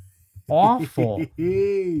awful.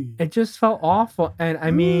 It just felt awful. And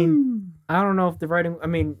I mean, I don't know if the writing, I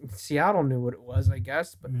mean, Seattle knew what it was, I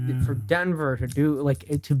guess, but for Denver to do, like,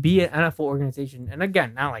 to be an NFL organization, and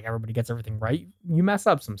again, not like everybody gets everything right. You mess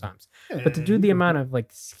up sometimes. But to do the amount of, like,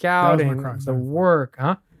 scouting, the work,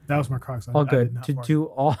 huh? That was my crocs. All good. To do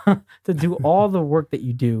all the work that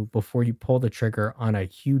you do before you pull the trigger on a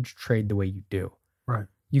huge trade the way you do. Right.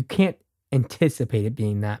 You can't anticipate it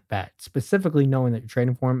being that bad, specifically knowing that you're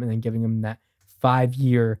trading for him and then giving him that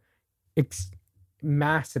 5-year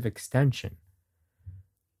massive extension.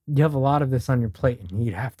 You have a lot of this on your plate, and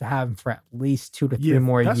you'd have to have him for at least 2 to 3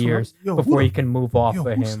 more years before you can move off of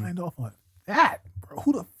him. Who signed off on that, bro?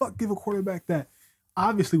 Who the fuck give a quarterback that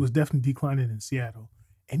obviously was definitely declining in Seattle,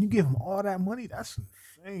 and you give him all that money? That's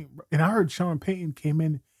insane, bro. And I heard Sean Payton came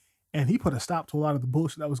in and he put a stop to a lot of the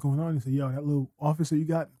bullshit that was going on. He said, yo, that little officer you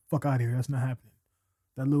got, fuck out of here. That's not happening.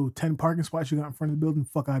 That little 10 parking spots you got in front of the building,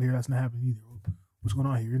 fuck out of here. That's not happening either. What's going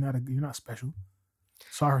on here? You're not special.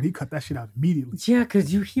 So I heard he cut that shit out immediately. Yeah,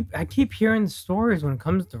 because I keep hearing stories when it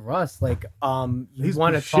comes to Russ. Like, you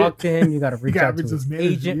want to talk to him, you got to reach out to his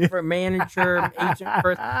agent agent first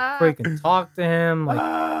before you can talk to him.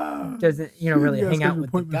 Like, doesn't really hang out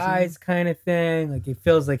with the guys kind of thing. Like, he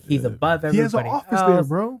feels like he's above everybody. He has an office there,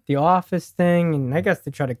 bro. The office thing, and I guess they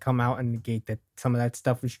try to come out and negate that some of that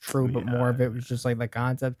stuff was true, but more of it was just like the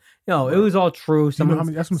concept. It was all true.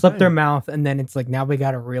 Someone slipped their mouth, and then it's like now we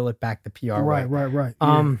got to reel it back to PR. Right.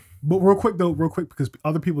 But real quick, because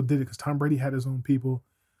other people did it, because Tom Brady had his own people.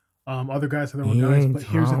 Other guys had their own guys. But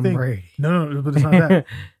here's the thing. Brady. No, but it's not that.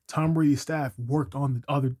 Tom Brady's staff worked on the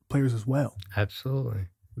other players as well. Absolutely.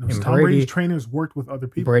 Tom Brady's trainers worked with other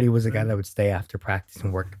people. Brady was a guy that would stay after practice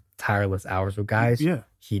and work tireless hours with guys. Yeah.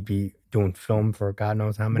 He'd be doing film for God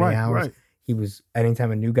knows how many hours. Right. He was,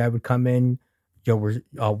 anytime a new guy would come in, we're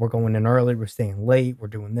going in early, we're staying late, we're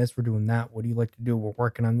doing this, we're doing that. What do you like to do? We're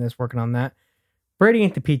working on this, working on that. Brady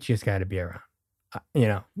ain't the peachiest guy to be around.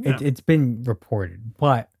 It's been reported,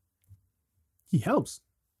 but he helps.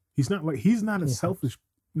 He's not a selfish,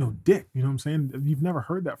 dick. You know what I'm saying? You've never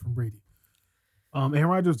heard that from Brady. Aaron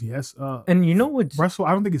Rodgers, yes. And you know what? Russell,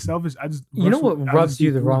 I don't think he's selfish. What rubs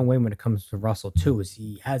you the wrong way when it comes to Russell too is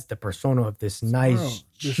he has the persona of this nice,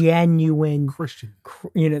 genuine Christian.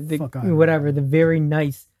 The very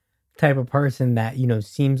nice type of person that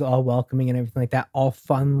seems all welcoming and everything like that, all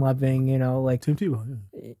fun loving, like Tim Tebow.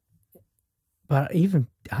 Yeah. But even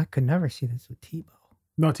I could never see this with Tebow.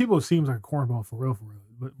 No, Tebow seems like a cornball for real.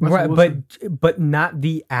 But not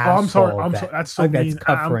the asshole. I'm sorry. That's so mean. That's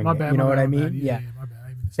covering my bad, it. You know what I mean? Bad. Yeah. My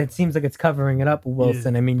bad. It seems like it's covering it up,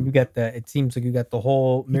 Wilson. Yeah. I mean, it seems like you got the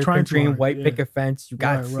whole American Dream white picket fence. You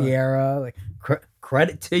got Sierra. Like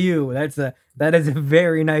credit to you. That is a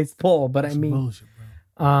very nice pull. But that's I mean, bullshit,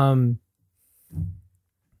 bro.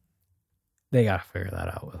 They gotta figure that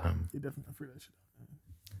out with him. They definitely gotta figure that shit out, man.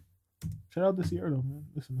 Shout out to Sierra though, man.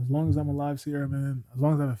 Listen, as long as I'm alive, Sierra, man. As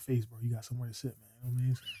long as I have a face, bro, you got somewhere to sit, man. You know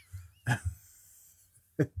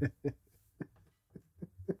what I mean?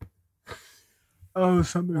 Oh,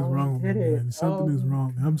 something is wrong with me, man. Something is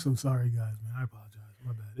wrong, man. I'm so sorry, guys, man. I apologize.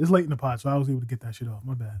 My bad. It's late in the pod, so I was able to get that shit off.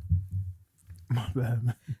 My bad,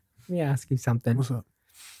 man. Let me ask you something. What's up?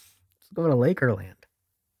 Let's go to Lakerland.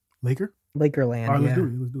 Lakerland, all right, let's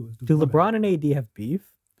do it. Do LeBron and AD have beef?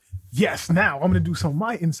 Yes, now I'm gonna do some of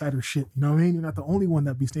my insider shit. You know what I mean? You're not the only one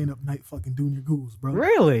that be staying up night fucking doing your googles, bro.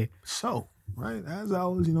 Really? So, right, as I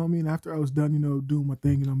was, you know what I mean, after I was done, doing my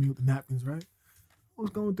thing, you know what I mean, with the napkins, right? was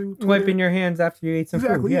going through Twitter. Wiping your hands after you ate some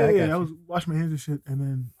food. Yeah. I was washing my hands and shit, and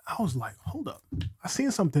then I was like, hold up, I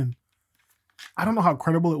seen something. I don't know how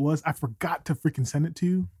credible it was. I forgot to freaking send it to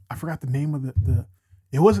you. I forgot the name of the.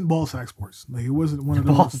 It wasn't Ballsack Sports. Like, it wasn't one of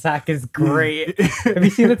those. Ballsack is great. Yeah. Have you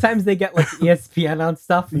seen the times they get like ESPN on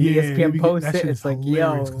stuff? And ESPN posts it. It's like,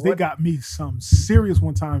 yo, they got me some serious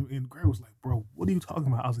one time, and Greg was like, "Bro, what are you talking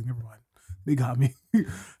about?" I was like, "Never mind." They got me. Is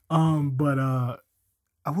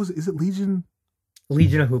it Legion?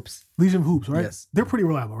 Legion of Hoops. Legion of Hoops, right? Yes. They're pretty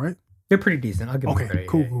reliable, right? They're pretty decent. I'll give them credit.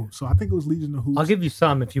 Cool. So I think it was Legion of Hoops. I'll give you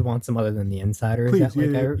some if you want some other than the insiders. Please,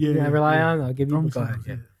 I rely on. I'll give you. Go ahead.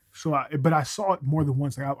 Yeah. So I saw it more than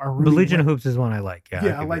once. Like, I really the Legion of Hoops is one I like.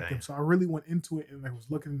 Yeah, I like them. So I really went into it, and I was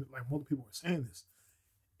looking at, like, multiple people were saying this,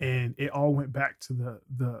 and it all went back to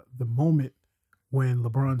the moment when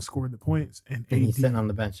LeBron scored the points and he's sitting on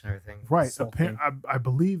the bench and everything. Right. I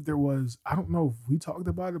believe there was, I don't know if we talked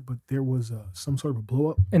about it, but there was some sort of a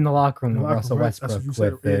blow up in the locker room with Russell Westbrook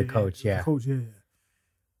with the coach. Yeah.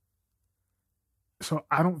 So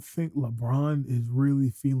I don't think LeBron is really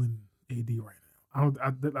feeling AD right now.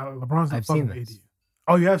 LeBron's not fucking AD.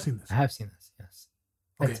 Oh, you have seen this? I have seen this. Yes.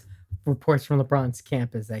 Okay. Reports from LeBron's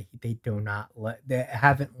camp is that they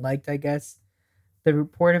haven't liked, I guess, the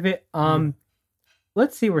report of it.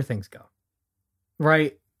 Let's see where things go.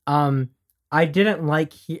 Right. I didn't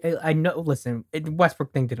like. I know. Listen,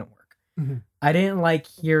 Westbrook thing didn't work. Mm-hmm. I didn't like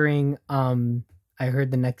hearing. I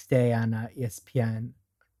heard the next day on ESPN.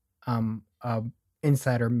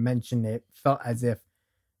 Insider mentioned it. Felt as if,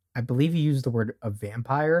 I believe he used the word a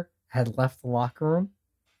vampire had left the locker room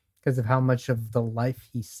because of how much of the life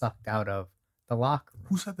he sucked out of the locker room.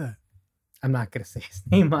 Who said that? I'm not gonna say his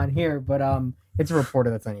name on here, but it's a reporter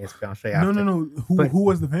that's on ESPN. I'll show you after. No. Who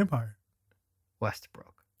was the vampire?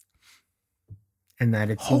 Westbrook. And that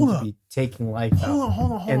it seemed to be taking life out.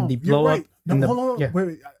 Hold on. And the blow up. Hold on. Yeah.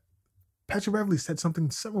 Wait. Patrick Beverley said something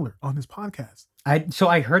similar on his podcast.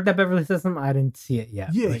 I heard that Beverley said something. I didn't see it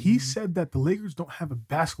yet. Yeah, he said that the Lakers don't have a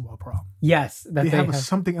basketball problem. Yes, that they have a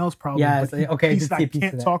something else problem. Yes, okay. I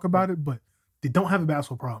can't talk about it, but they don't have a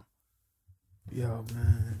basketball problem. Yo,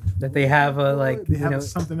 man. That they have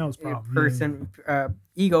something else problem. Person,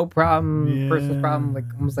 ego problem, personal problem, like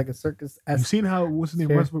almost like a circus. You've seen how what's his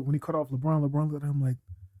name Westbrook when he cut off LeBron looked at him like,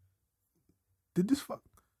 did this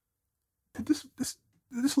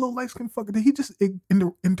little light skin fucker, did he just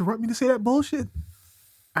interrupt me to say that bullshit?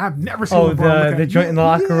 I've never seen LeBron the joint in the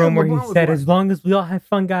locker room where LeBron he said, as long as we all have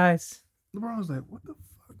fun, guys. LeBron was like, what the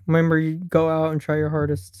fuck? Remember, you go out and try your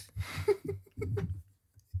hardest.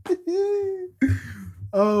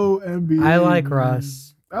 Oh, NBA. I like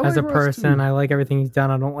Russ as a person. Too. I like everything he's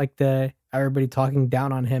done. I don't like everybody talking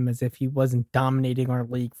down on him as if he wasn't dominating our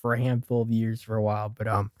league for a handful of years for a while. But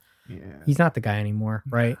he's not the guy anymore,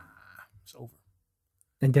 right? It's over.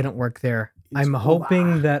 And didn't work there. I'm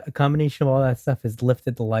hoping that a combination of all that stuff has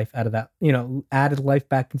lifted the life out of that, added life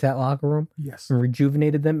back into that locker room. Yes. And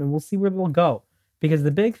rejuvenated them, and we'll see where they'll go. Because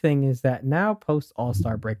the big thing is that now post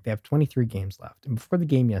All-Star break, they have 23 games left. And before the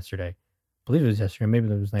game yesterday, I believe it was yesterday, maybe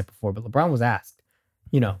it was the night before, but LeBron was asked,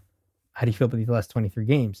 how do you feel about these last 23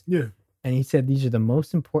 games? Yeah. And he said, these are going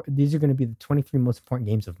to be the 23 most important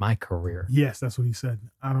games of my career. Yes, that's what he said.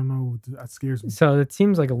 I don't know. That scares me. So it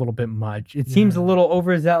seems like a little bit much. It seems a little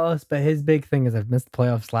overzealous, but his big thing is I've missed the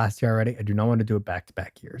playoffs last year already. I do not want to do it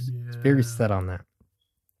back-to-back years. Yeah. He's very set on that.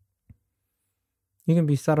 You can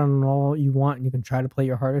be set on all you want, and you can try to play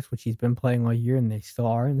your hardest, which he's been playing all year, and they still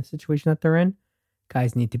are in the situation that they're in.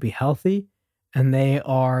 Guys need to be healthy, and they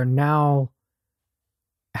are now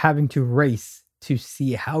having to race to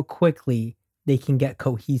see how quickly they can get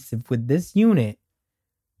cohesive with this unit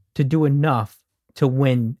to do enough to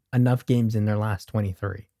win enough games in their last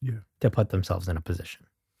 23 to put themselves in a position.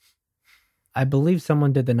 I believe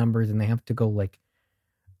someone did the numbers, and they have to go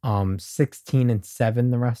 16-7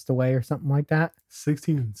 the rest of the way or something like that.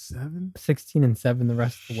 16-7? 16-7 the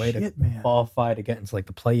rest of the way to qualify to get into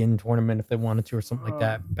the play-in tournament if they wanted to or something like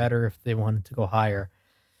that. Better if they wanted to go higher.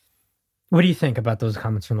 What do you think about those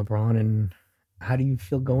comments from LeBron, and how do you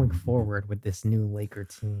feel going forward with this new Laker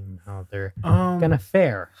team? How they're gonna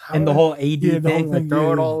fare and the whole AD thing?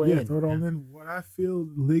 Throw it all in. Throw it all in. What I feel,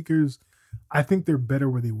 Lakers, I think they're better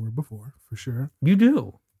where they were before, for sure. You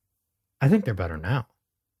do? I think they're better now.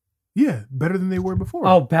 Yeah, better than they were before.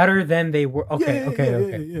 Oh, better than they were. Okay.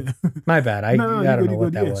 Yeah. My bad. I don't know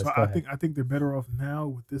what that was. So I think they're better off now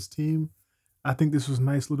with this team. I think this was a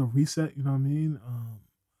nice little reset. You know what I mean?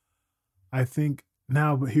 I think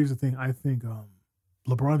now, but here's the thing. I think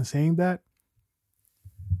LeBron saying that.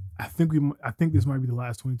 I think this might be the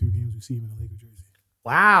last 23 games we see him in a Lakers jersey.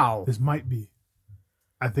 Wow. This might be.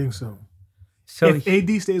 I think so. So if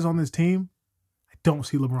AD stays on this team, I don't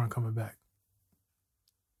see LeBron coming back.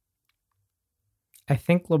 I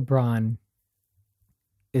think LeBron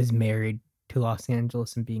is married to Los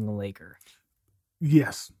Angeles and being a Laker.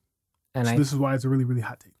 Yes. And so this is why it's a really, really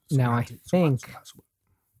hot take. I think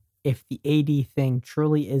if the AD thing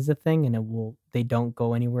truly is a thing and they don't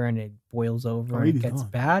go anywhere and it boils over and it gets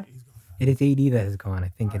bad, it is AD that has gone. I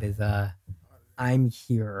think it is I'm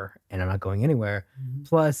here and I'm not going anywhere. Mm-hmm.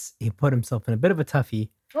 Plus, he put himself in a bit of a toughie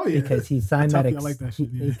because he signed because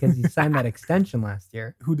he signed that extension last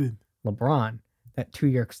year. Who did? LeBron. That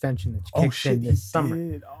 2-year extension that kicks in this summer.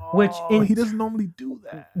 He doesn't normally do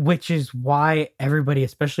that. Which is why everybody,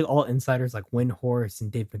 especially all insiders like Windhorst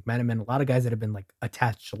and Dave McMenamin, a lot of guys that have been like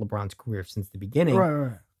attached to LeBron's career since the beginning,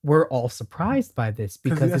 were all surprised by this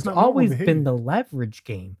because it's always been the leverage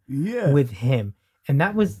game with him. And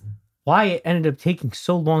that was why it ended up taking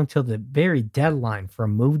so long till the very deadline for a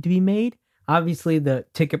move to be made. Obviously, the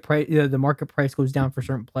ticket price, the market price goes down for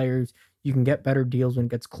certain players. You can get better deals when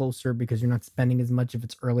it gets closer because you're not spending as much if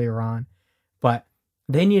it's earlier on. But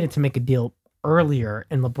they needed to make a deal earlier,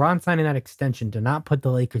 and LeBron signing that extension did not put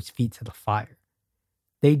the Lakers' feet to the fire.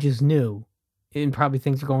 They just knew, and probably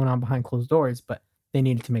things are going on behind closed doors, but they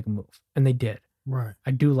needed to make a move, and they did. Right.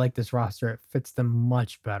 I do like this roster. It fits them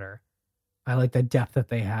much better. I like the depth that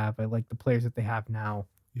they have. I like the players that they have now.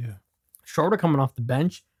 Yeah. Schroeder coming off the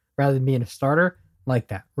bench rather than being a starter, like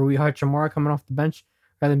that. Rui Hachimura coming off the bench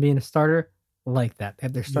rather than being a starter, like that. They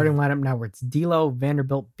have their starting lineup now where it's D'Lo,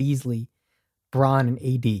 Vanderbilt, Beasley, Braun, and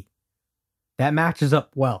AD. That matches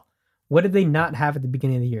up well. What did they not have at the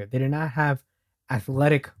beginning of the year? They did not have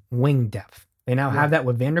athletic wing depth. They now have that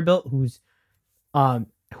with Vanderbilt,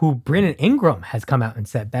 who Brandon Ingram has come out and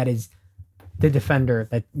said that is the defender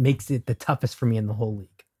that makes it the toughest for me in the whole league.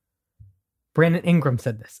 Brandon Ingram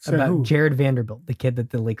said this about Jared Vanderbilt, the kid that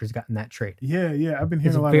the Lakers got in that trade. Yeah. I've been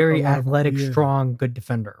hearing a lot. He's a very athletic, strong, good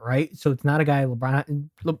defender, right? So it's not a guy LeBron.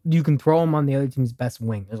 You can throw him on the other team's best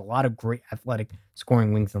wing. There's a lot of great athletic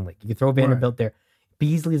scoring wings in the league. You can throw Vanderbilt there.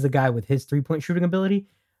 Beasley is a guy with his 3-point shooting ability.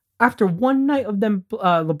 After one night of them,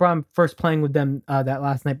 LeBron first playing with them that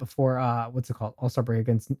last night before All-Star break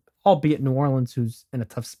against, albeit New Orleans, who's in a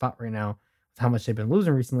tough spot right now. How much they've been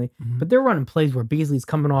losing recently, but they're running plays where Beasley's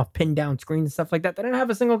coming off pin down screens and stuff like that. They don't have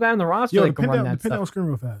a single guy on the roster that can run that stuff. Pin down screen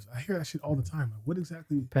real fast. I hear that shit all the time. Like, what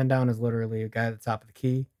exactly? Pin down is literally a guy at the top of the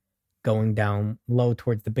key, going down low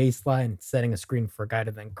towards the baseline, and setting a screen for a guy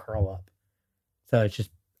to then curl up. So it's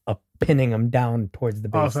just pinning him down towards the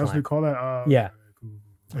baseline. Oh, so that's what we call that. Yeah. Cool.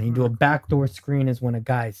 When you do a backdoor screen is when a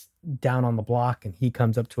guy's down on the block and he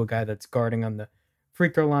comes up to a guy that's guarding on the free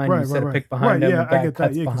throw line, you set a pick behind him, I get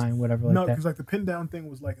that. Behind, whatever like that. No, because like the pin down thing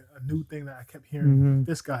was like a new thing that I kept hearing.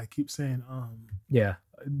 This guy keeps saying, yeah.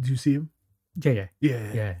 Did you see him? JJ.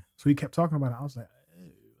 Yeah. So he kept talking about it. I was like,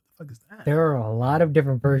 hey, what the fuck is that? There are a lot of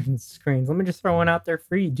different versions of screens. Let me just throw one out there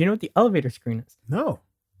for you. Do you know what the elevator screen is? No.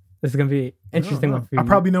 This is going to be an interesting one for you. I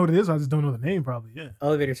probably know what it is. I just don't know the name probably, yeah.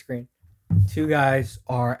 Elevator screen. Two guys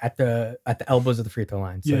are at the elbows of the free throw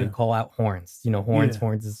line. So you call out horns. You know,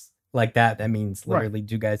 horns is like that. That means literally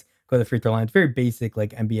two guys go to the free throw line. It's very basic,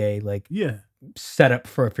 like NBA, setup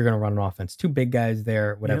for if you're going to run an offense. Two big guys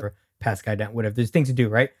there, whatever, pass guy down, whatever. There's things to do,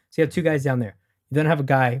 right? So you have two guys down there. You then have a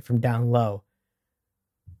guy from down low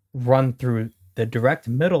run through the direct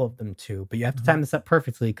middle of them two, but you have to time this up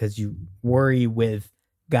perfectly because you worry with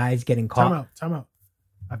guys getting caught. Time out.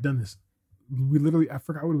 I've done this. We literally, I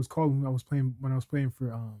forgot what it was called when I was playing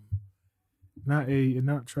for not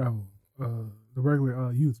travel, the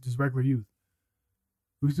regular youth, just regular youth.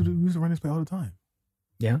 We used to run this play all the time.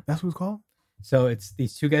 Yeah, that's what it's called. So it's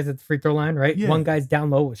these two guys at the free throw line, right? Yeah. One guy's down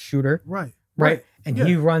low, a shooter, right, and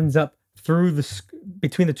he runs up through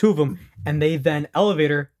between the two of them, and they then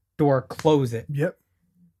elevator door close it. Yep.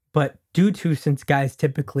 But since guys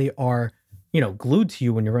typically are, glued to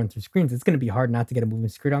you when you're running through screens, it's going to be hard not to get a moving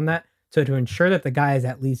screen on that. So to ensure that the guy is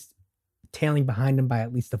at least tailing behind him by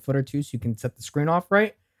at least a foot or two so you can set the screen off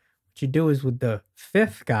right, what you do is with the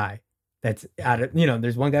fifth guy that's out of,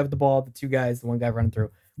 there's one guy with the ball, the two guys, the one guy running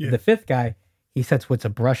through. Yeah. The fifth guy, he sets what's a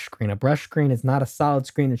brush screen. A brush screen is not a solid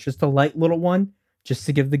screen. It's just a light little one just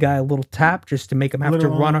to give the guy a little tap, just to make him have to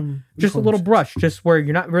run, just a little brush, just where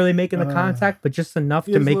you're not really making the contact, but just enough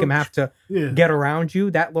to make him have to get around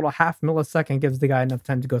you. That little half millisecond gives the guy enough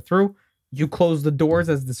time to go through. You close the doors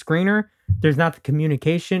as the screener. There's not the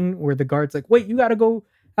communication where the guard's like, wait, you got to go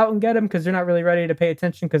out and get him because they're not really ready to pay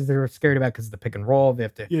attention because they're scared about because of the pick and roll. They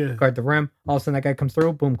have to guard the rim. All of a sudden, that guy comes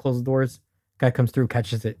through. Boom, close the doors. Guy comes through,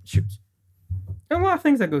 catches it, shoots. There are a lot of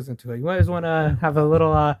things that goes into it. You always want to have a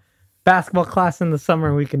little basketball class in the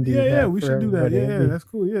summer. We can do that. Yeah, we should do that. Yeah, that's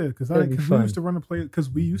cool. Yeah, because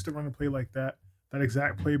we used to run a play like that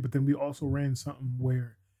exact play, but then we also ran something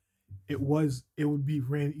where it would be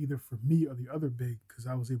ran either for me or the other big because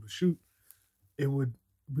I was able to shoot. We would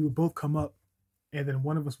both come up, and then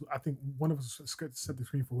one of us set the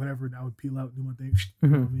screen for whatever, and I would peel out, do my thing. You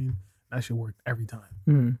know what I mean? That shit worked every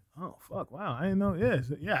time. Oh fuck! Wow, I didn't know. Yeah.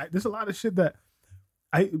 There's a lot of shit that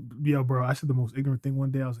bro. I said the most ignorant thing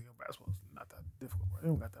one day. I was like, basketball's not that difficult, bro. They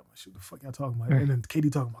don't got that much shit. The fuck y'all talking about? And then Katie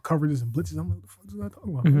talking about coverages and blitzes. I'm like, what the fuck is that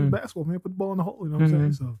talking about? Basketball, man. Put the ball in the hole. You know what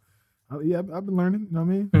I'm saying? So, I've been learning. You know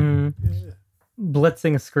what I mean? Yeah.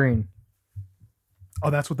 Blitzing a screen. Oh,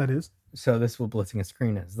 that's what that is? So this is what blitzing a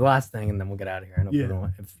screen is. The last thing, and then we'll get out of here. I don't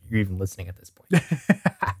know if you're even listening at this point.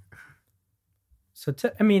 So,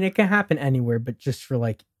 it can happen anywhere, but just for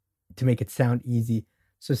to make it sound easy.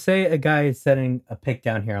 So say a guy is setting a pick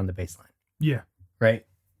down here on the baseline. Yeah. Right?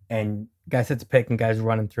 And guy sets a pick and guys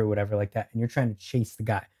running through, whatever like that. And you're trying to chase the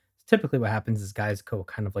guy. So typically what happens is guys go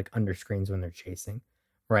kind of under screens when they're chasing.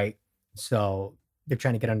 Right? So they're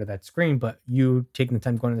trying to get under that screen, but you taking the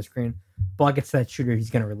time going to the screen, ball gets to that shooter,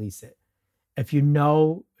 he's going to release it. If you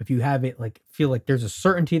have it feel like there's a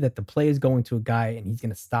certainty that the play is going to a guy and he's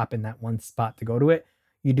going to stop in that one spot to go to it,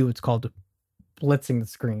 you do what's called blitzing the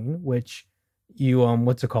screen, which you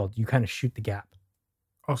what's it called? You kind of shoot the gap.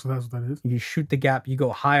 Oh, so that's what that is? You shoot the gap, you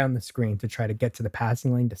go high on the screen to try to get to the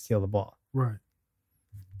passing lane to steal the ball. Right.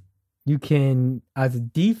 You can, as a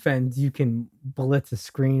defense, you can blitz a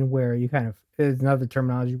screen where you there's another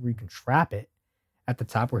terminology where you can trap it at the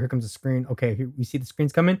top where here comes the screen. Okay, here we see the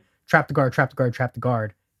screen's coming. Trap the guard,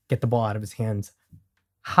 get the ball out of his hands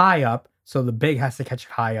high up. So the big has to catch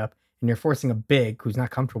it high up, and you're forcing a big who's not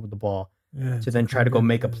comfortable with the ball to then try to go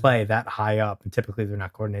make a play that high up. And typically they're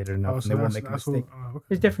not coordinated enough, and they won't make a mistake. Okay.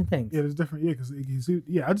 There's different things. Yeah, there's different. Yeah, because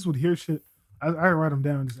I just would hear shit. I write them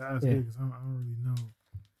down and just ask because I don't really know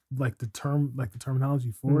the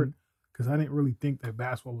terminology for it because I didn't really think that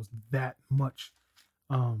basketball was that much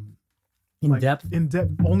in depth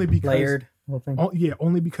only because layered.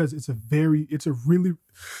 Only because it's a really it's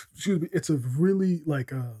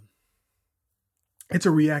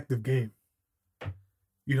a reactive game.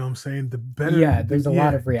 You know what I'm saying? The better, there's a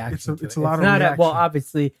lot of reaction. It's a lot of reaction. Well,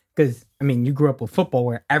 obviously, because you grew up with football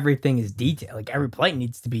where everything is detailed. Like every play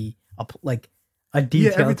needs to be a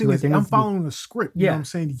detail. Yeah, everything is. I'm following a script. You know what I'm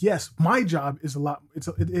saying? Yes, my job is a lot.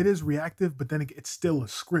 It is reactive, but then it's still a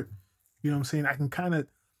script. You know what I'm saying? I can kind of.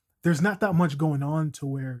 There's not that much going on to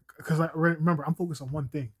where, because I remember I'm focused on one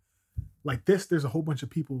thing. Like this, there's a whole bunch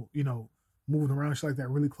of people, moving around shit like that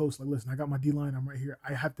really close. Like, listen, I got my D line, I'm right here.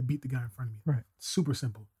 I have to beat the guy in front of me. Right. Super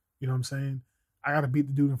simple. You know what I'm saying? I got to beat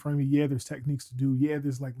the dude in front of me. Yeah, there's techniques to do. Yeah,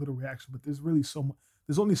 there's little reaction, but there's really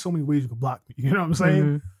there's only so many ways you can block me. You know what I'm saying?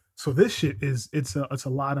 Mm-hmm. So this shit it's a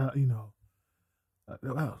lot of, wow,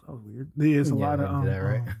 that was weird. There's a lot of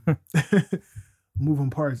right?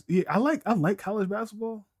 moving parts. Yeah, I like college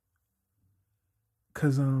basketball.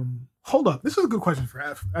 Cause hold up, this is a good question for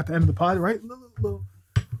at the end of the pod, right?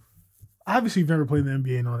 Obviously, you've never played in the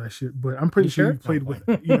NBA and all that shit, but I'm pretty sure you've played with,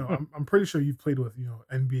 I'm pretty sure you've played with,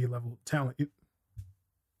 NBA level talent.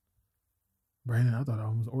 Brandon, I thought I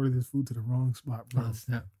almost ordered this food to the wrong spot, bro. I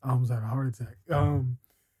almost had a heart attack.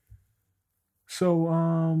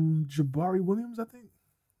 Jabari Williams, I think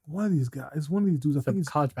one of these dudes. I think he's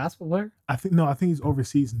college basketball player. I think he's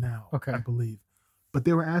overseas now. Okay, I believe. But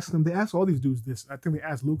they asked all these dudes this. I think they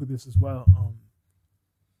asked Luka this as well.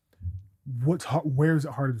 Where is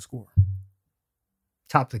it harder to score?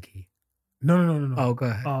 Top the key. No. Oh, go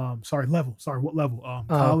ahead. Sorry, level. Sorry, what level?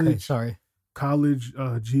 College. Okay, sorry. College,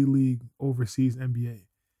 G League, overseas, NBA.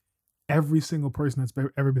 Every single person that's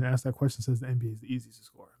ever been asked that question says the NBA is the easiest to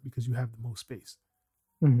score because you have the most space.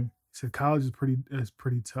 Mm-hmm. He said college is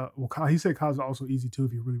pretty tough. Well, he said college is also easy too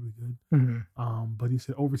if you're really, really good. Mm-hmm. But he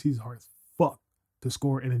said overseas is hard as fuck to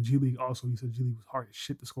score, and in G League also, he said G League was hard as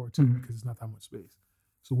shit to score too because it's not that much space.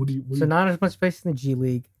 So not as much space in the G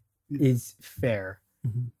League is fair.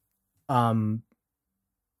 Mm-hmm.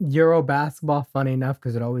 Euro basketball, funny enough,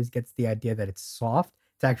 because it always gets the idea that it's soft.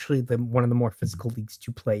 It's actually one of the more physical leagues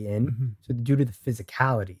to play in. Mm-hmm. So due to the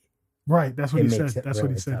physicality, right? That's what he said. That's really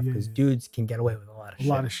what he said. Because dudes can get away with a lot of shit. A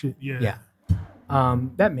lot of shit. Yeah.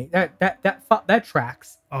 That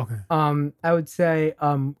tracks. Okay. I would say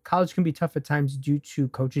college can be tough at times due to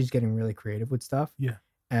coaches getting really creative with stuff. Yeah.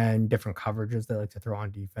 And different coverages they like to throw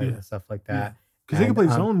on defense and stuff like that. Because they can play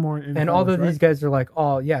zone more. And although these guys are like,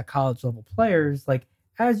 oh yeah, college level players, like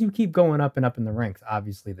as you keep going up and up in the ranks,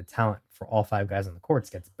 obviously the talent for all five guys on the courts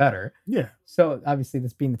gets better. Yeah. So obviously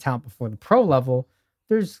this being the talent before the pro level,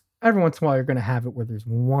 there's every once in a while you're going to have it where there's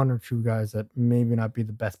one or two guys that maybe not be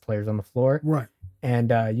the best players on the floor. Right.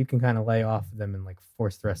 And you can kind of lay off of them and like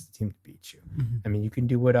force the rest of the team to beat you. Mm-hmm. I mean, you can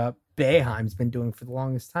do what Boeheim's been doing for the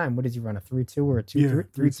longest time. What does he run, a 3-2 or a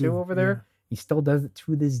 3-2 over there? Yeah. He still does it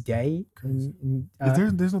to this day.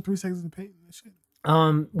 There's no 3 seconds in the paint and shit.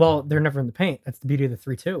 Well, they're never in the paint. That's the beauty of the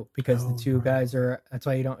 3-2 because the two guys are. That's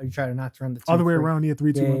why you try not to run the 2 all the way around.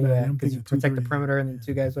 3-2. Yeah, because you protect the perimeter and the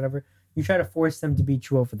two guys, whatever. You try to force them to beat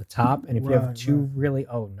you over the top, and if you have two really,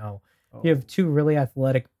 if you have two really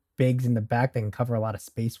athletic bigs in the back that can cover a lot of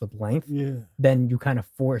space with length, then you kind of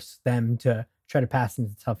force them to try to pass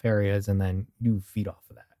into tough areas, and then you feed off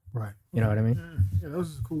of that. Right. You know what I mean? Yeah, that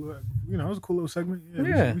was cool. That was a cool little segment.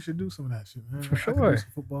 Yeah. We should do some of that shit, man. For sure.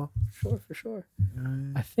 Football. For sure.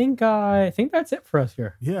 I think that's it for us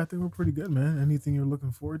here. Yeah, I think we're pretty good, man. Anything you're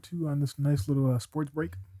looking forward to on this nice little sports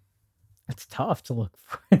break? It's tough to look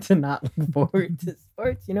forward to not look forward to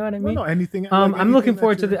sports. You know what I mean? Well, no, anything. I'm looking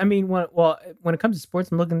forward to the. I mean, when it comes to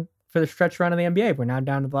sports, I'm looking for the stretch run of the NBA. We're now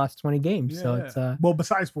down to the last 20 games, so it's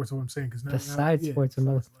besides sports, what I'm saying, because besides sports, I'm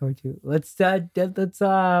looking forward to. Let's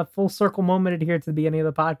full circle moment here to the beginning of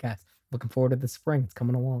the podcast. Looking forward to the spring. It's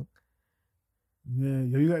coming along.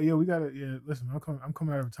 We got it. Yeah, listen, I'm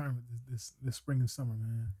coming out of retirement this spring and summer,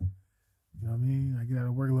 man. You know what I mean? I get out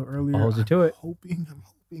of work a little earlier. I'll hold you to it. I'm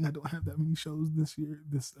hoping I don't have that many shows this year.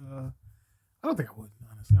 I don't think I would,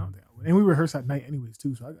 honestly. I don't think I would. And we rehearse at night anyways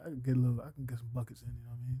too, so I can get some buckets in. You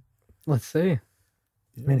know what I mean? Let's see.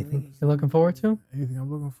 Yeah, anything you're looking forward to? Anything I'm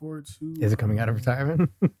looking forward to? Is it coming out of retirement?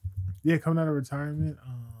 Yeah, coming out of retirement.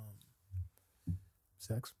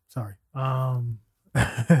 Sex. Sorry.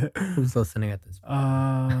 Who's listening at this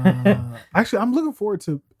point? Actually, I'm looking forward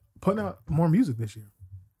to putting out more music this year.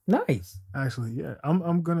 Nice. Actually, yeah.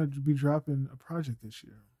 I'm gonna be dropping a project this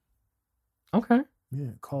year. Okay. Yeah,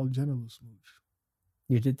 called Genital Smooch.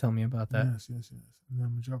 You did tell me about that. Yes. And then I'm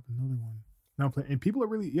gonna drop another one. Now I'm playing, and people are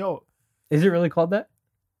really Is it really called that?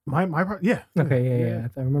 My yeah. Okay, yeah.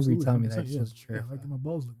 I remember you telling me that. It was true. Yeah, I like my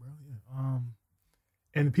balls look, bro. Yeah.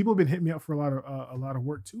 And people have been hitting me up for a lot of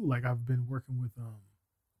work too. Like I've been working with a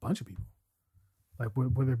bunch of people, like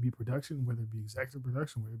whether it be production, whether it be executive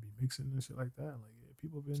production, whether it be mixing and shit like that. Like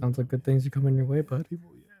people have been. Sounds like good things are coming your way, bud.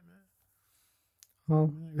 People, man. Well,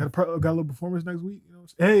 got a little performance next week. You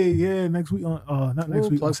know, next week on not next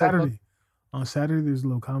week on Saturday. On Saturday, there's a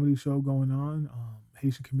little comedy show going on.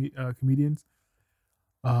 Haitian comedians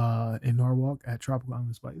in Norwalk at Tropical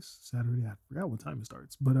Island Spice. Saturday, I forgot what time it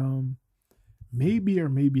starts, but maybe or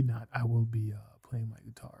maybe not, I will be playing my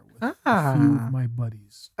guitar with a few of my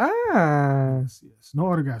buddies. Yes. No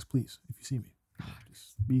autographs, please. If you see me,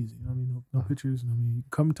 just be easy. You know what I mean? No pictures. You know what I mean?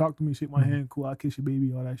 Come talk to me, shake my hand, cool. I'll kiss your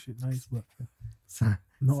baby, all that shit, nice. But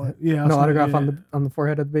no autograph on the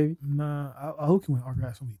forehead of the baby. Nah, I hope you want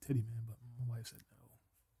autographs on me, titty man. But my wife said no.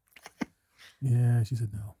 Yeah, she said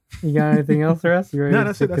no. You got anything else for us? No,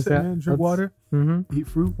 that's it, man. Drink water. Eat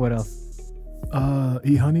fruit. What else?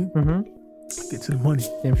 Eat honey. Get to the money.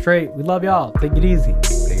 Damn straight. We love y'all. Take it easy.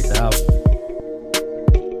 Peace out.